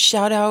give you a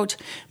shout out.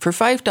 For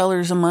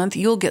 $5 a month,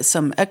 you'll get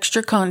some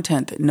extra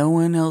content that no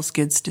one else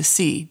gets to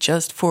see,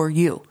 just for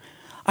you.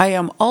 I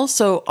am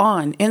also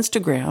on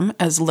Instagram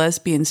as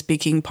Lesbian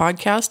Speaking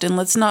Podcast, and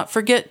let's not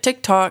forget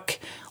TikTok,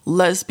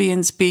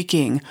 Lesbian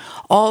Speaking.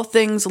 All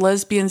things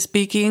lesbian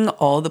speaking,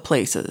 all the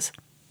places.